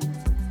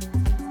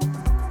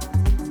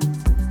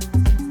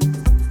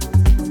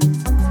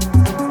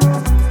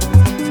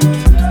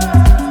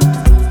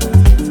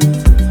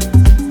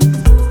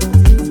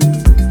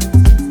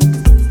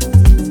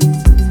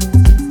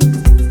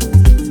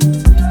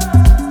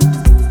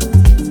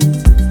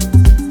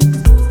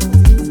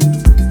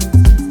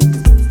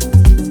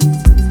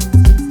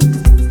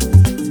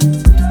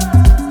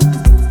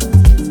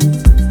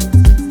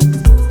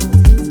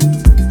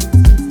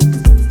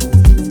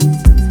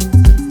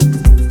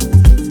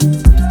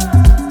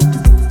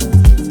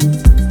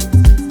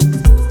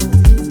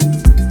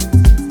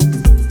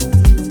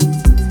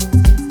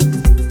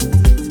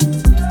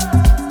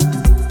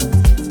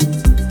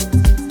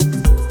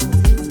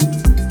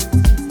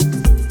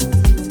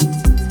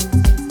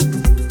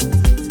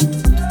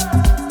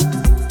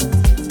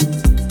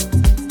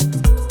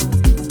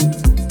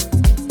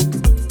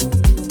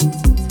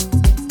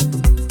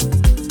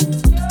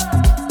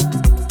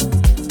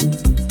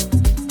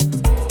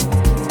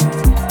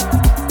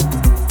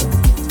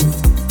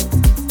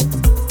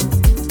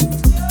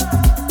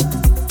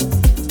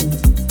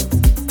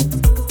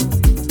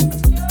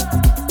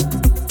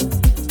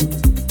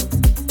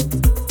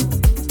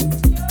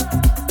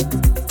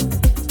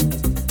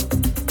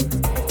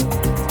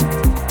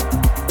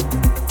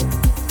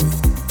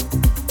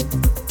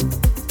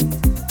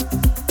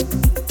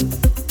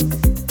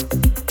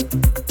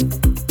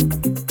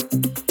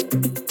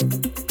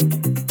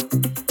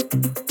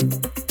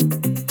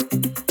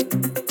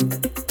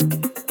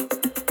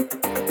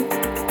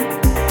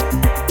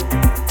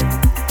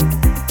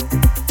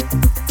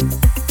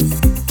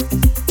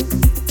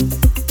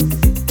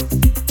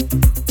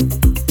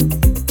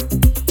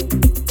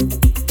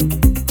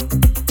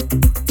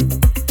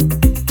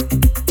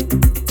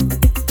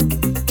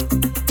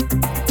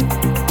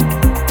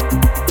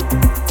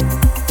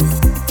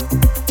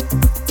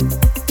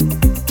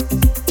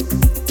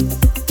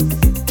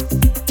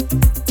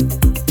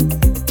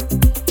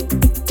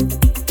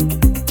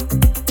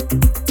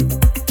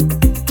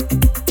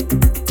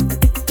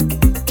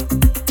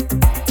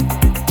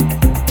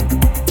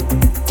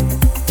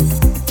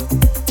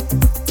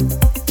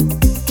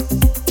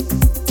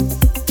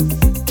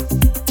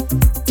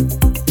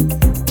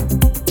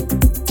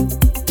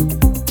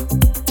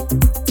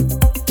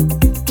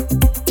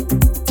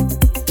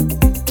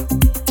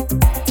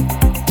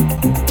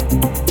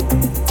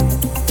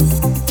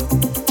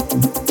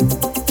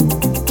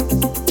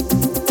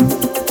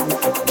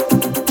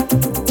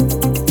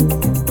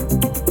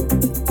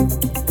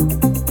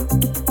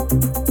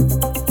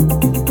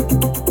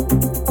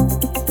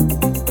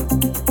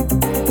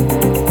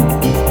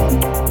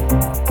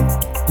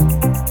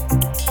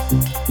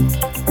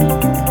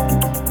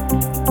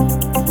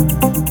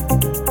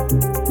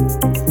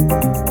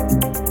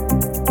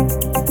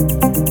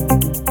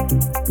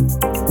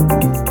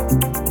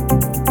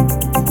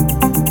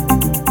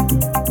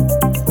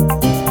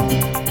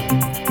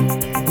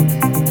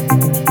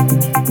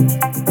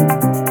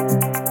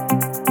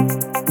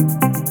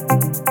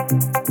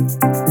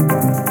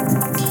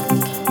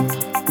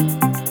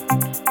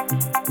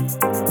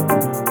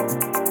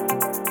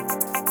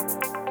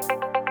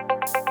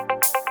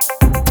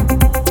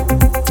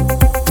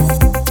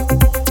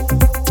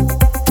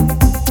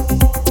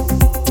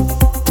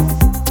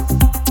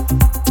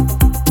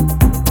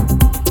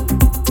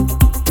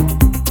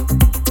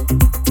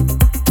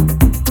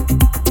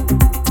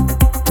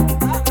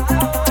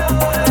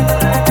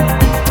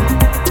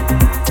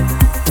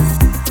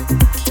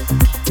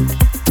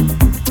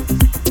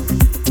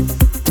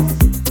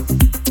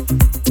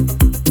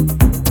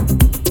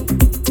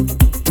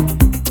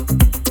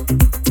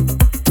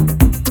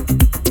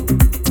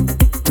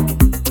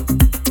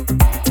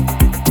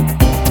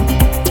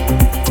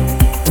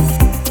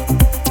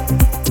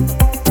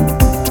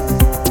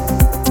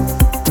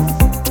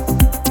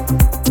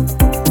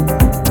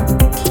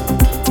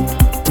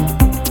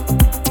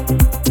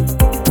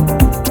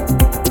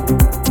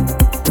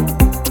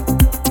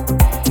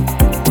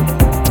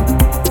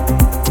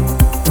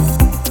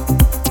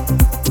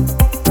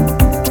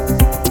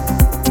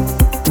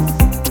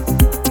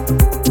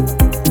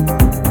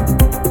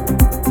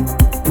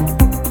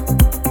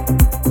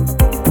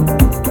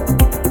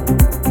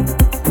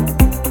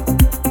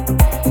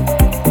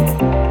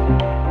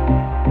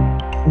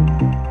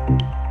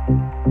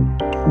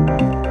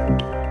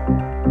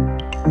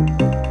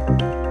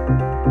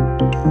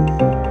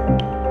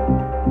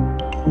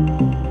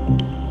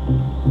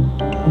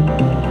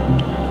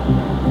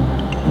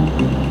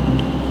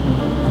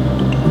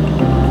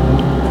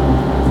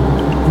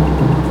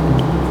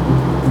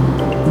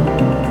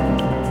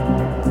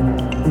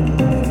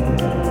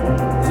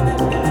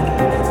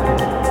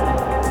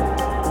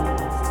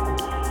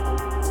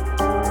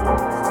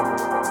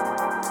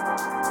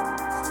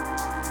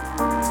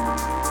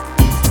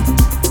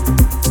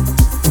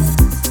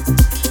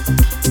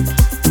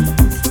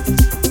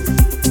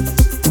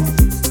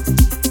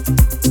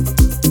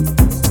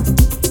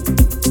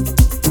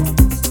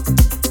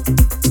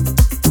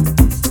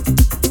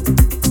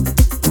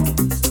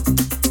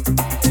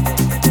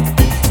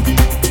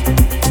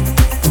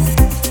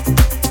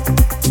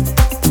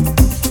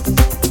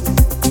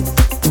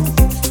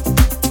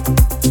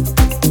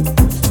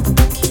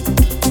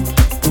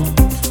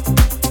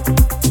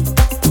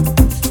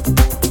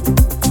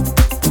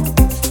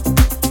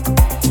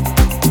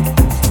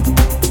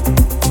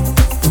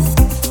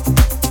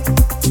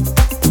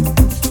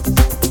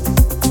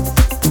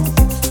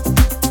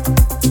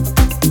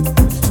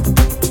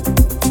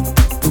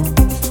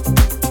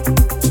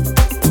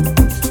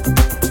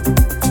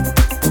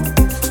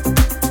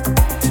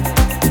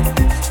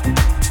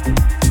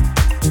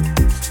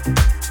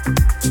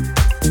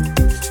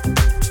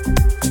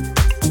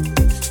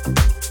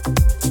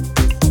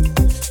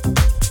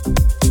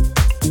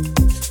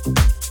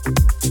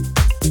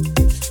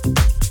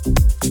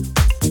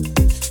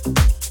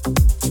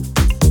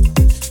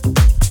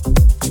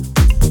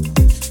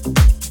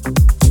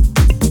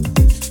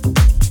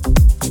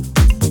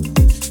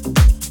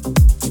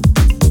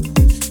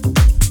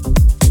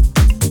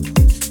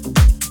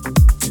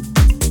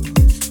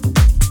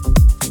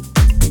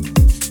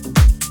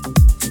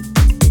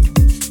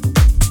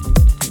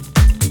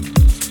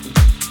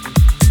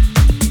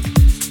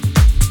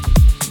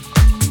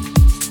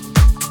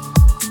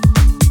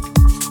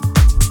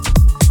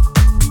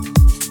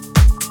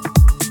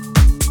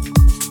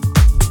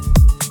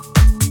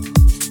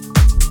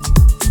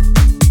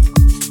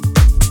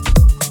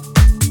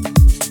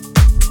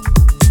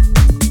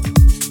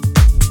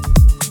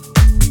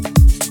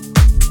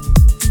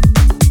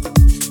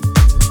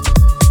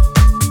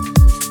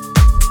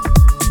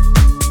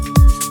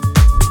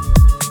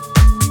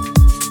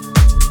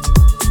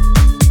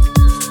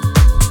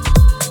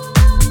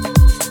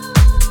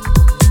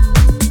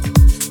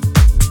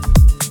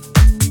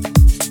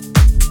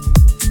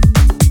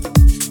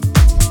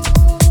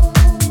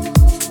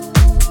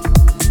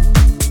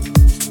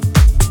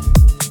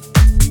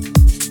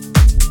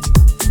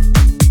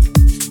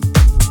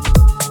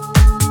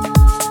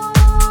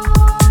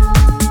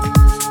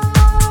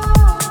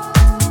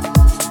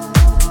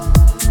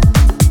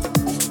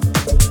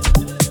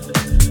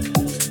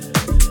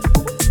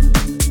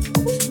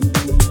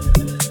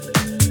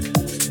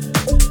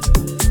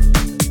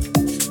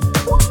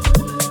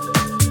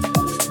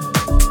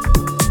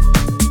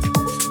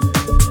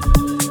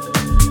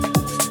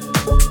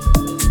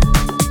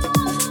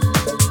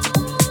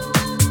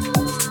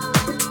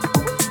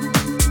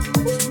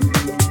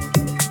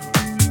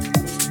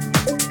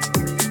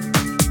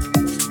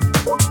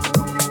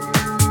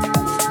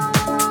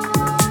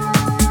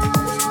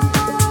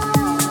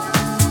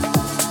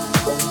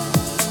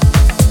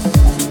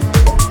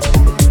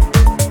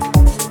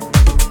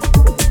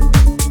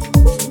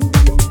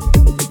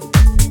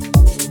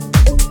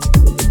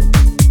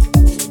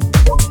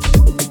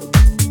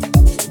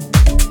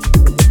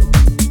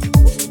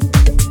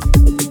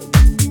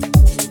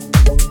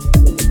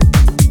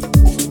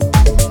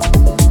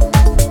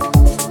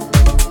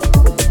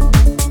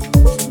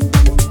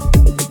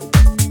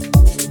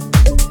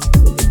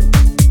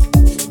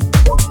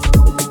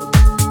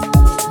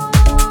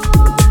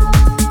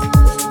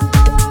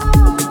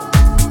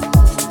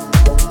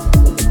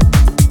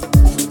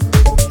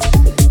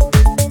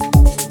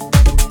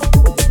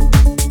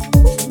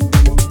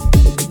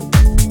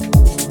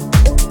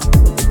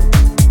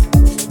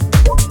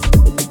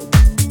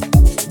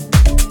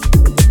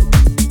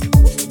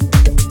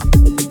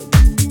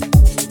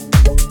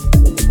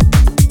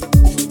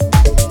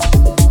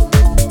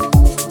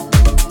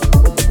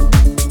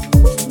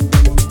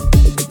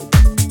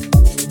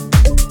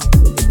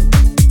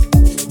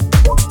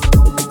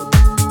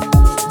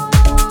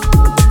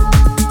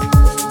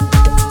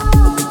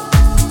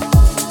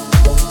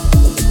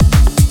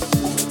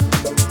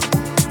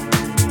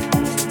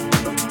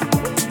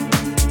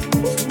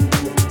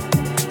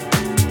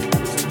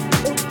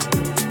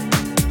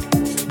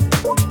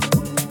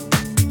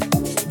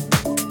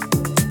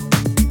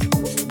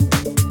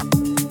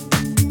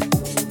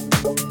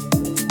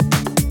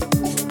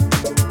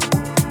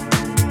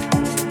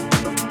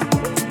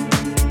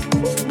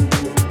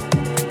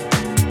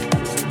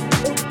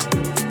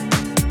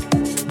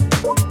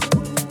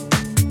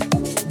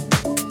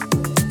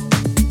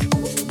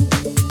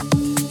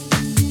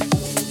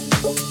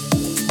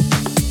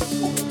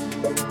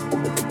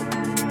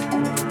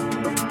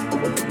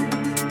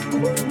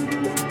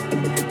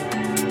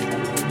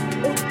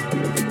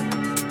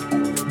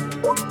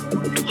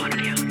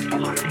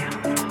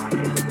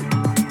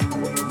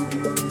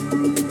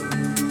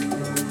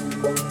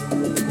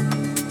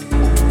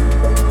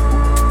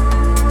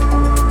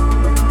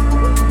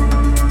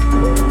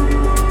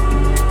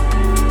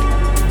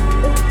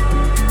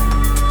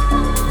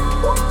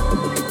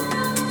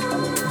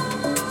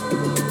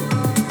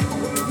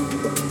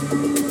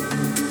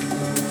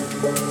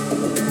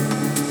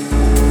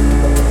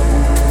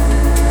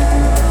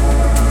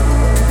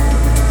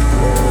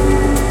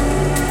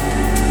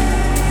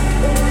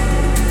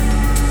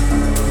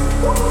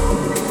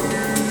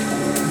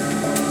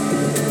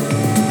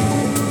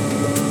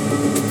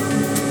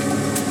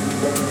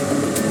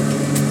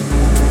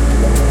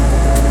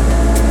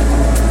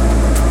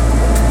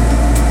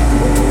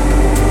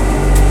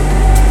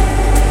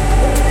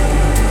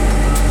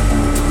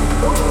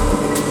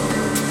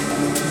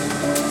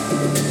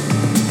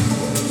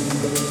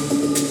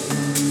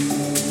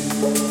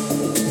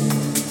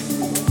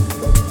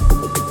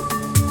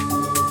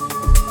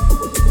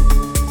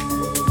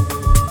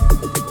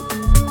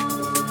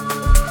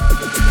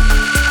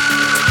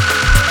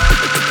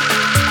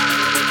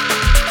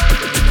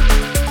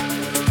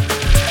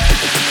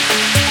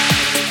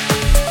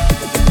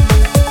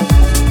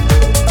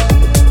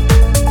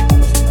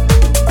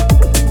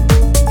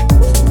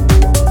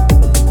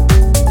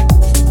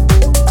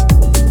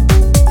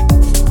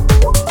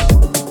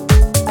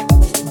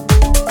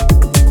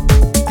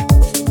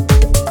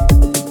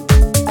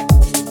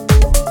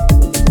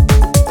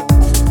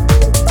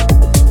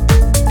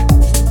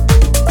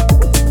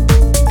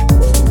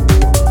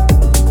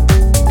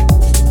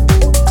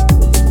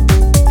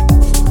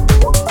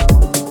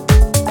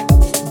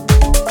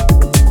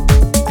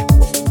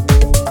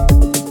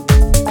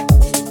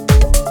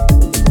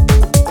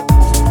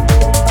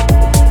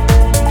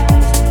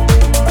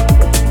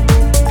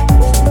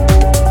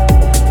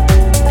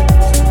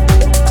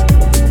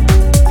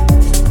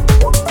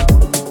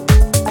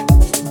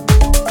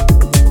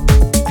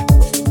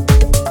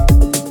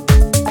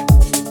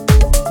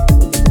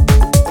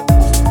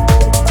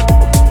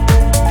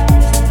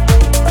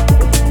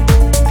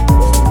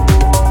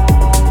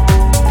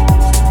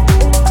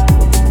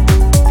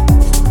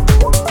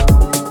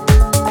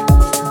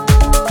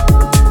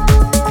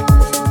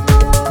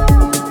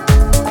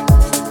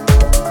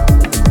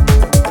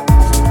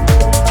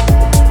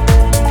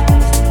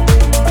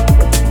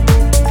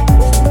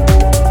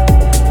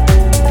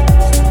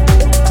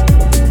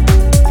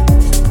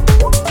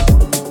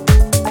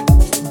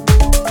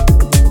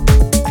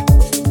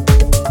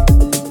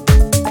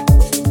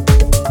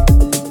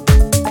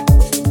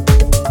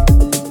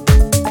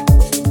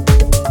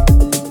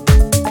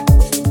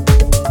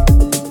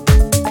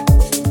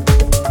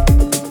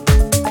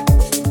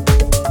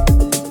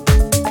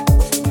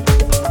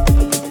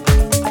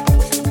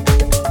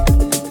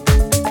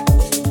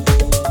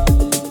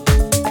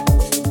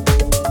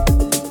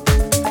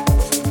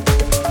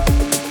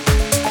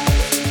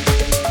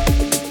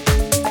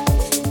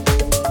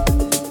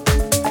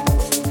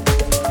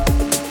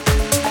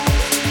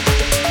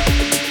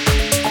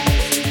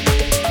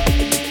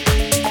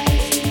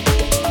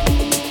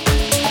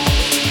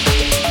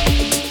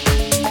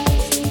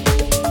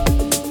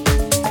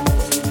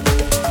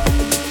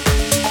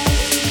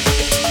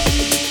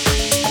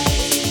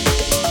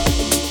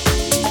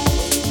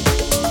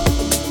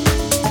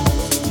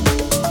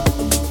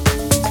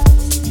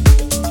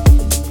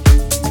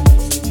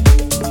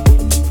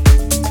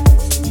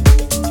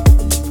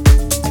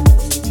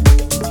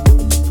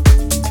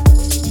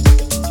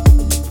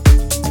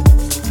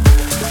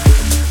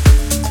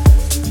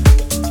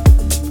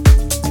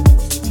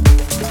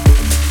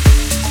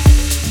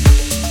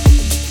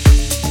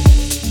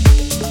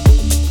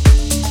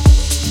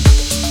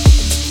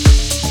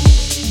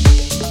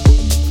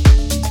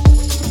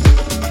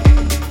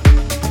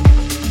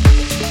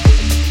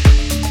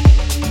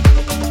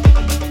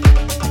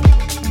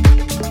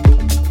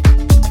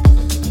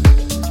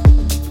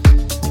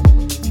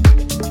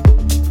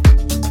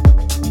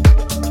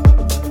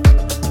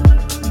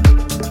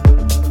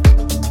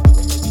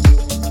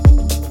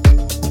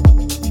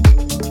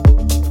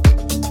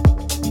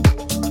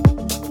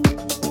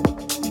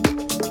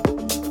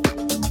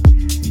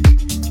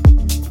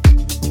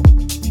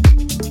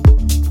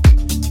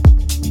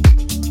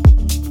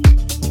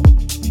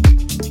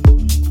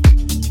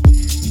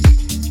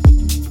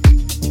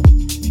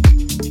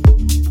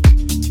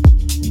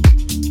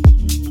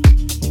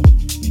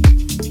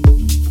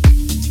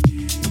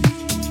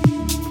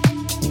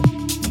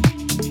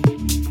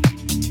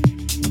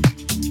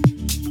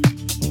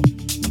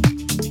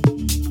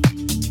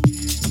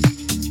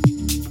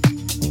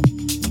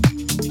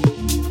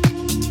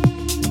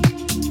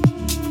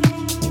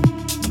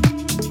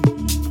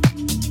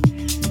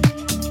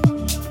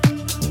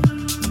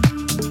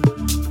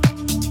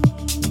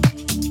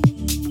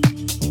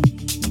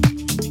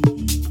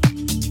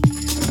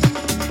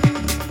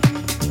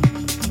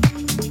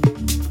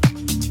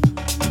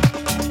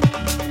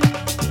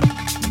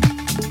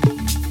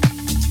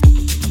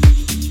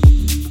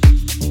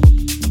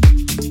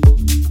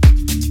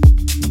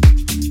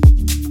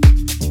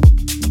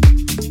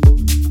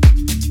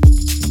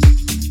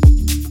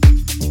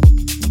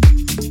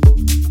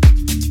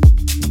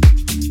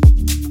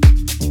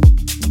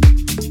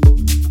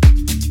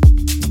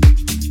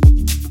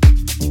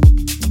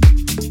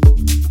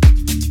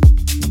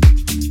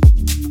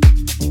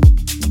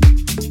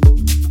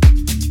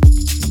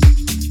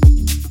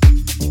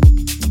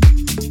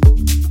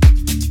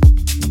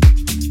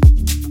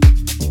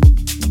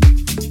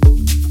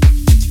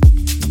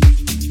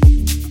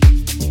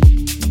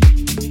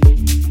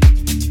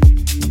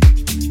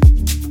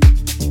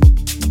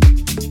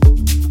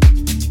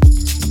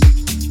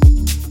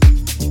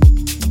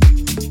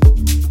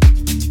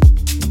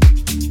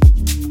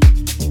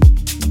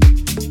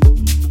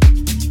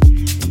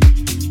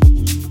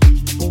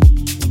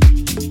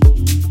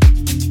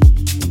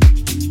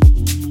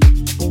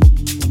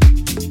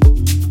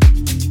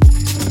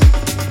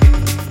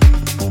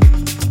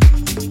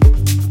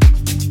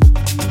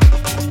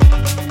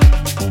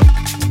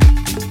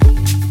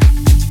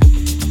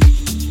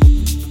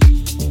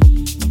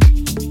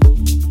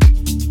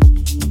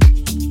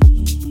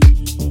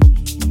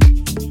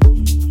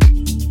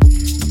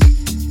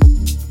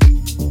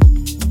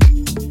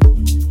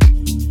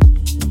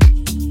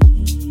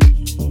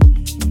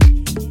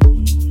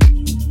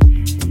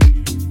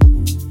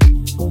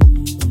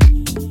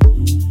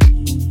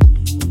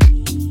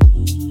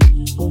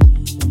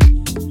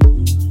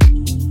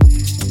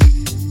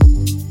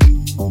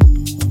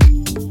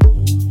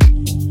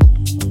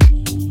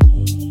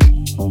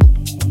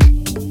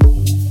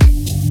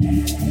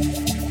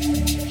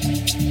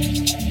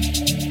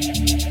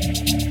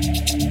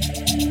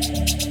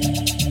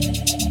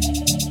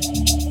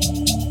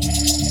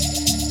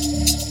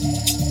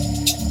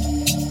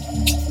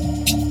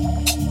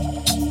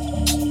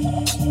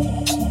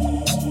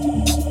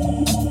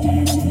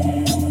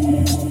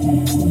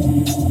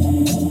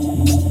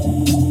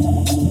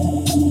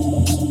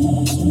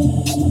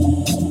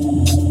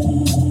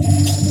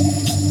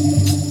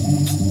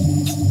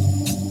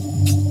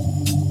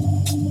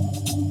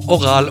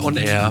 Ohral on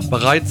Air,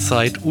 bereits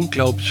seit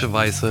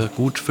unglaublicherweise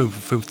gut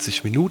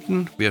 55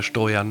 Minuten. Wir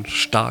steuern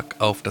stark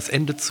auf das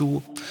Ende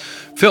zu.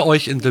 Für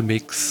euch in the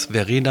Mix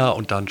Verena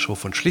und Danjo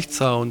von Schlicht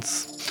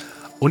Sounds.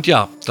 Und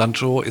ja,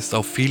 Danjo ist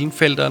auf vielen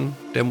Feldern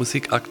der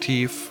Musik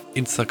aktiv,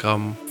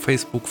 Instagram,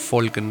 Facebook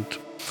folgend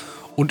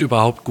und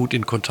überhaupt gut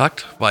in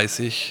Kontakt, weiß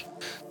ich,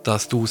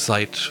 dass du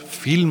seit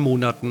vielen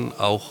Monaten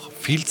auch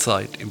viel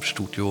Zeit im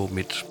Studio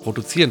mit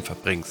Produzieren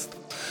verbringst.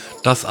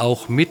 Das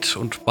auch mit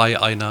und bei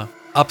einer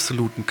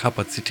absoluten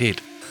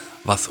Kapazität,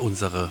 was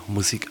unsere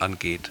Musik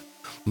angeht.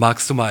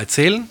 Magst du mal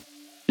erzählen?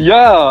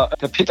 Ja,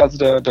 der Pit, also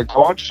der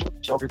Gorge,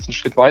 ich auch jetzt einen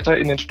Schritt weiter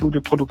in den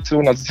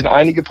Studioproduktionen. Also es sind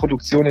einige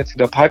Produktionen jetzt in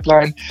der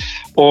Pipeline.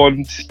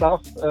 Und ich darf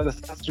das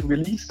erste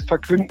Release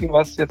verkünden,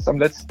 was jetzt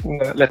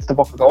letzte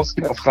Woche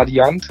rausging auf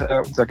Radiant,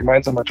 unser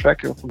gemeinsamer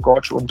Track von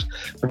Gorge und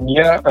von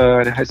mir.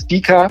 Der heißt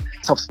Dika.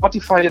 Ist auf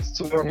Spotify jetzt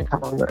zu hören,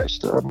 kann man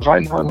echt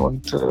reinhören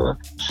und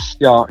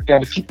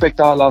gerne Feedback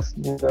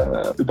dalassen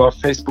über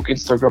Facebook,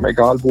 Instagram,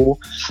 egal wo.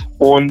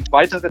 Und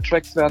weitere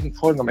Tracks werden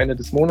folgen am Ende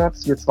des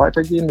Monats. Jetzt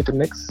weitergehen mit dem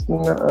nächsten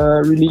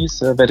Release,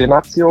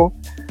 Verenatio.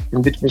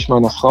 Den widme ich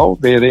meiner Frau,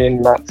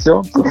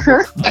 Verenatio. So,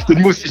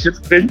 den muss ich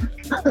jetzt bringen.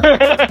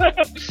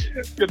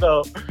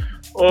 Genau.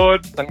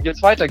 Und dann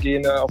geht's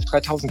weitergehen. Auf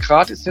 3000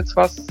 Grad ist jetzt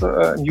was,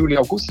 im Juli,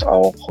 August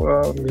auch.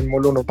 Mit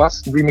Molono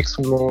Bass, ein Remix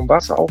von Molono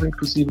Bass auch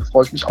inklusive.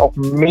 Freue ich mich auch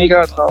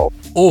mega drauf.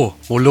 Oh,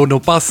 Molono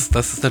Bass,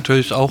 das ist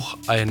natürlich auch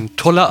ein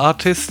toller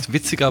Artist.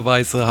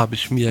 Witzigerweise habe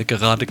ich mir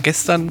gerade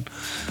gestern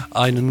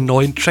einen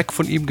neuen Track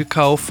von ihm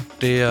gekauft.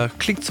 Der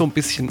klingt so ein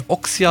bisschen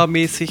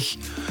Oxia-mäßig.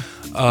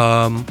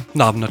 Namen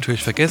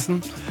natürlich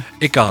vergessen.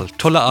 Egal,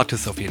 toller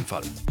Artist auf jeden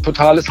Fall.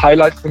 Totales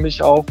Highlight für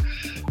mich auch.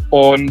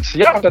 Und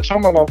ja, dann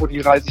schauen wir mal, wo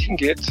die Reise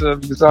hingeht.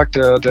 Wie gesagt,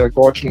 der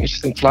Gorge und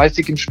ich sind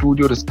fleißig im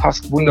Studio, das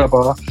passt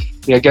wunderbar.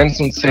 Wir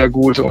ergänzen uns sehr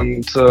gut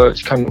und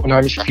ich kann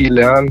unheimlich viel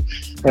lernen.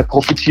 Er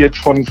profitiert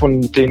von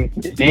den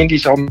Ideen, die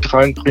ich auch mit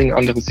reinbringe,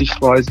 andere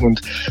Sichtweisen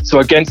und so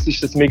ergänzt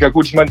sich das mega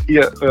gut. Ich meine,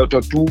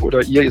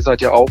 ihr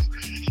seid ja auch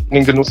in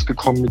den Genuss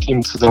gekommen, mit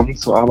ihm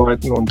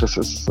zusammenzuarbeiten und das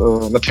ist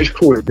natürlich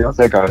cool, ja,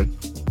 sehr geil.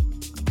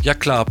 Ja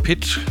klar,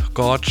 Pit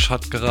Gorge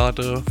hat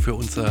gerade für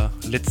unser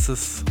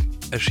letztes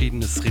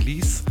erschienenes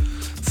Release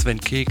Sven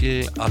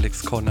Kegel,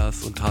 Alex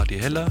Connors und Hardy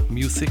Heller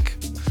Music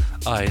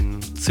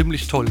einen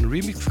ziemlich tollen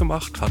Remix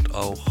gemacht, hat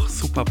auch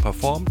super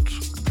performt,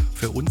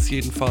 für uns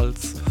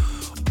jedenfalls,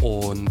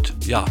 und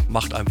ja,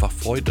 macht einfach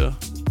Freude,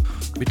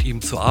 mit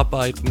ihm zu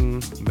arbeiten.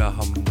 Wir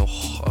haben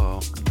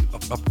noch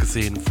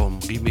abgesehen vom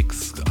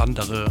Remix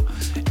andere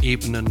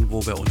Ebenen,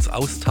 wo wir uns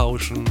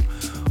austauschen,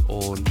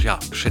 und ja,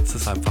 schätze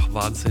es einfach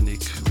wahnsinnig,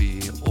 wie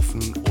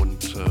offen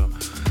und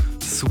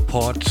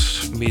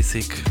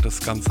supportmäßig das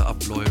Ganze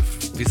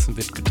abläuft. Wissen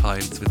wird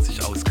geteilt, es wird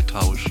sich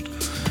ausgetauscht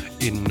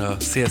in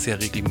sehr, sehr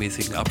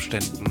regelmäßigen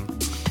Abständen.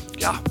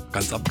 Ja,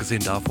 ganz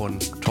abgesehen davon,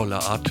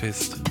 toller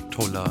Artist,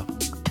 toller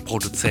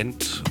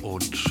Produzent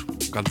und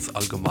ganz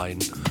allgemein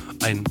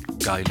ein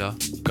geiler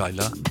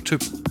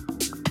Typ.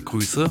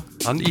 Grüße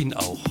an ihn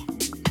auch.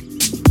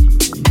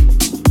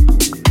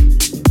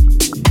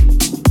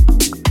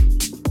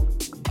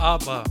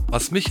 Aber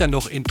was mich ja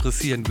noch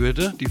interessieren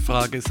würde, die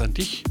Frage ist an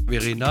dich,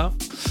 Verena.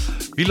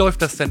 Wie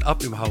läuft das denn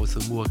ab im Hause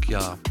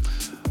Murgia,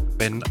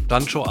 wenn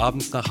Danjo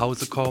abends nach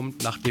Hause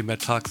kommt, nachdem er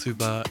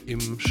tagsüber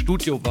im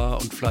Studio war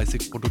und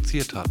fleißig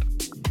produziert hat?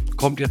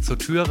 Kommt er zur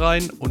Tür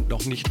rein und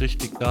noch nicht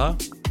richtig da?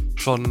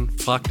 Schon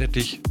fragt er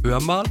dich,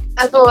 hör mal?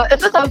 Also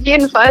es ist auf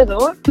jeden Fall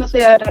so, dass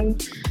er dann,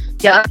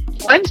 ich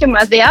freue mich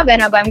immer sehr, wenn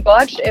er beim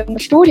Gorge im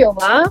Studio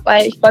war,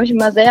 weil ich freue mich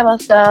immer sehr,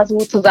 was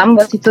sie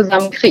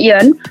zusammen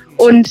kreieren.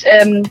 Und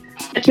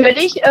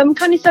natürlich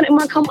kann ich dann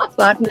immer kaum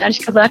abwarten,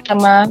 ehrlich gesagt, da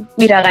mal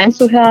wieder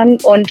reinzuhören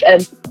und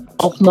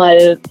auch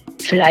mal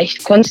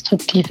vielleicht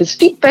konstruktives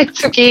Feedback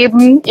zu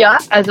geben. Ja,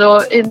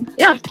 also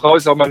Frau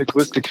ist auch meine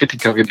größte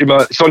Kritikerin,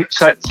 immer schon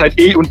seit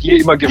eh und je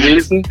immer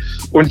gewesen.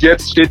 Und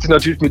jetzt steht sie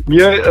natürlich mit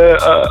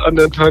mir an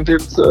den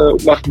Turntables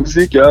und macht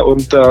Musik, ja.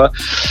 Und da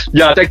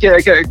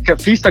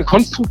fließt dann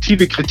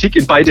konstruktive Kritik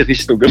in beide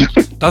Richtungen.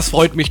 Das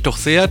freut mich doch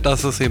sehr,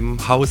 dass es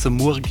im Hause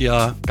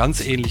Murgia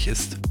ganz ähnlich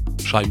ist,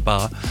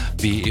 scheinbar,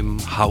 wie im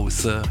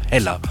Hause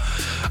Heller.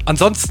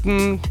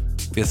 Ansonsten,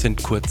 wir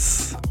sind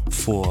kurz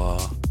vor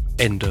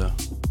Ende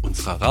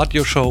unserer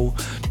Radioshow.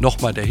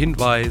 Nochmal der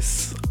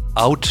Hinweis: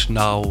 Out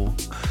Now,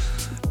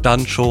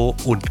 Danjo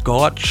und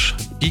Gorge.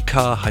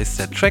 Dika heißt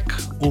der Track.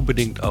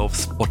 Unbedingt auf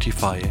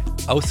Spotify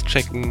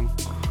auschecken.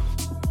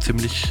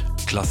 Ziemlich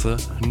klasse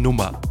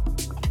Nummer.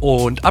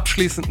 Und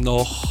abschließend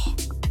noch,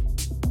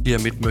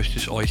 hiermit möchte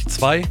ich euch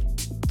zwei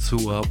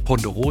zur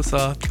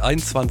Ponderosa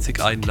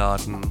 21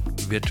 einladen.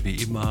 Wird wie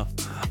immer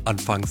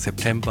Anfang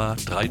September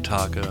 3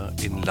 Tage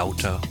in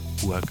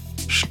Lauterburg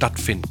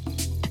stattfinden.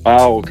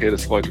 Ah, okay,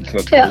 das freut mich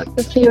natürlich.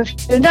 Ja,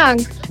 vielen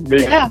Dank.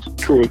 Mega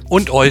cool.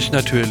 Und euch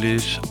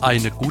natürlich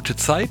eine gute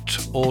Zeit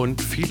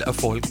und viel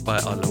Erfolg bei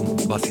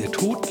allem, was ihr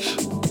tut.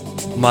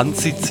 Man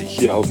sieht sich.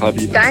 Hier auch,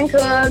 Hadi. Danke,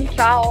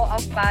 ciao,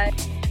 auf bald.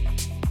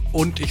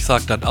 Und ich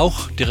sage dann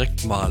auch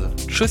direkt mal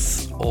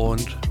Tschüss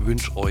und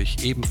wünsche euch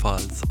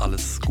ebenfalls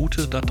alles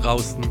Gute da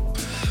draußen.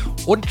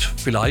 Und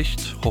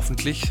vielleicht,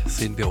 hoffentlich,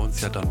 sehen wir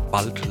uns ja dann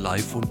bald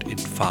live und in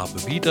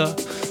Farbe wieder,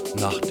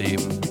 nachdem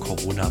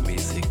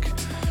Corona-mäßig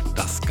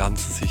das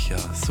Ganze sich ja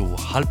so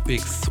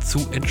halbwegs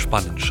zu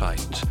entspannen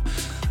scheint.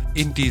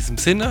 In diesem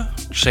Sinne,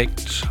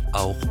 checkt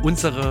auch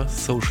unsere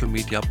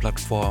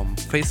Social-Media-Plattform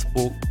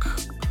Facebook,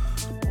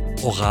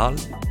 Ohral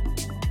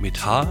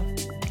mit H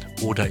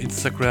oder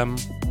Instagram,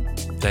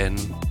 denn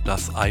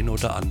das ein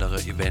oder andere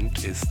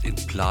Event ist in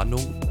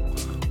Planung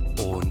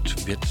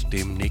und wird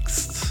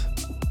demnächst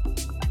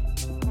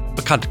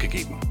bekannt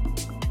gegeben.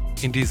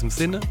 In diesem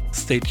Sinne,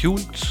 stay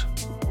tuned,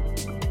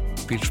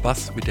 viel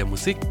Spaß mit der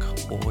Musik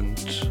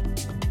und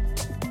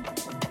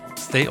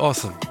stay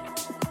awesome.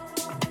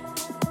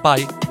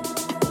 Bye.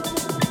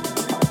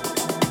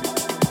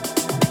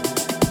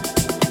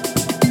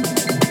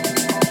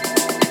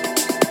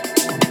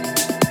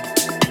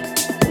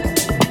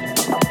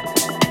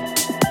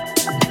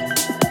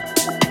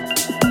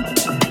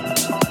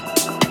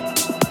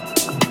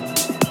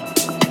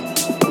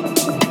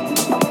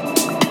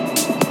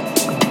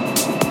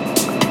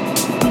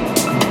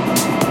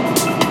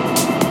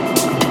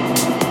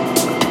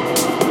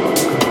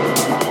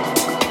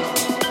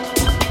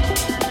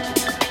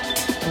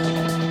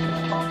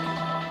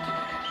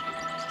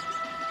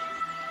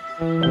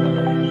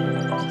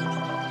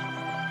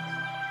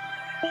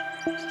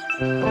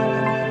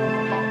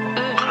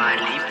 Ohral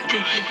liebt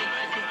dich.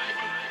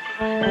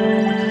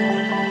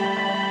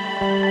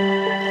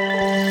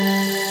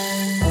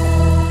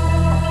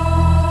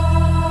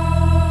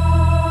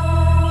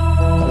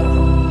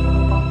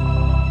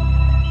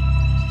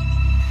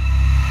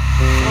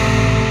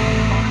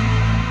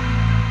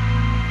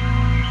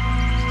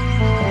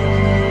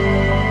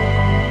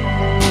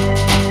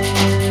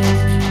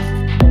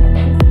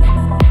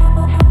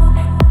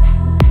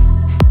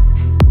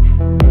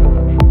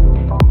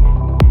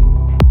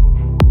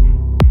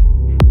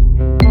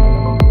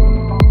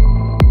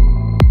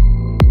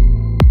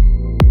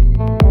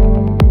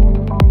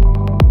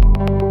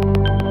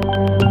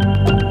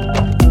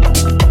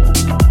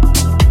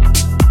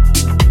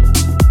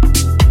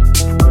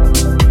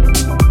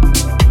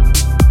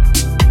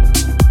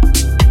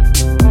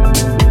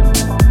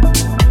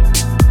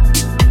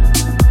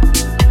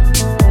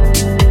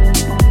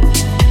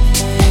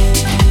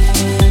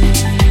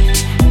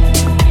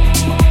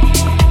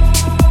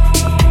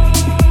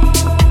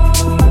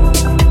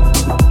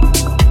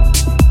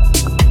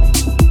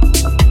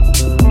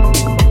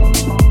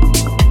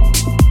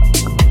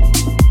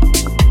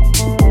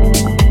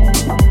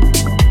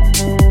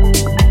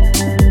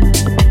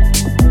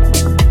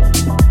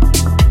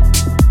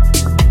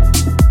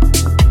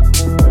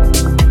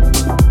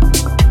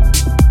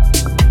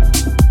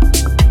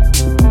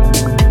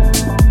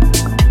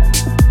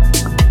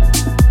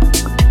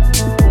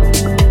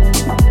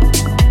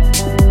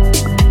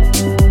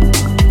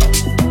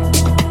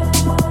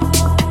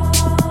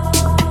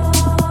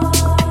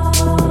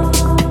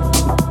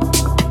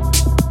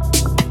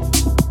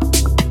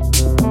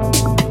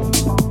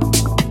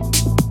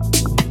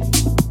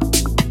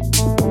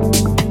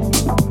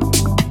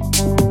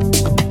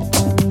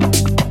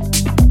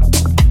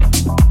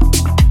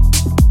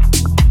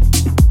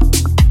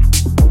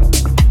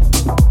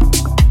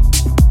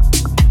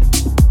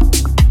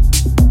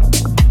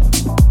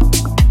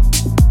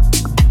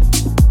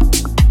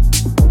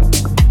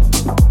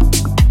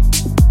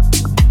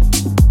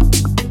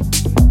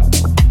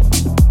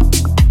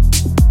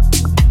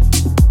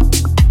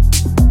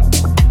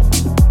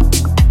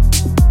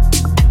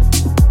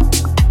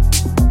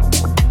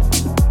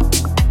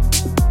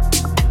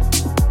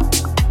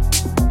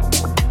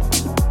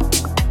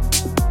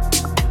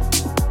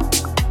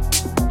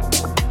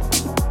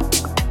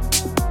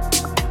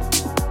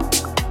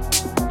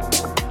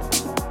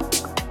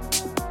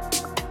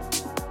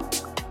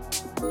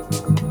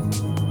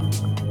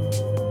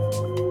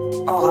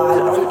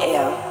 Ohral on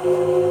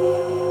Air.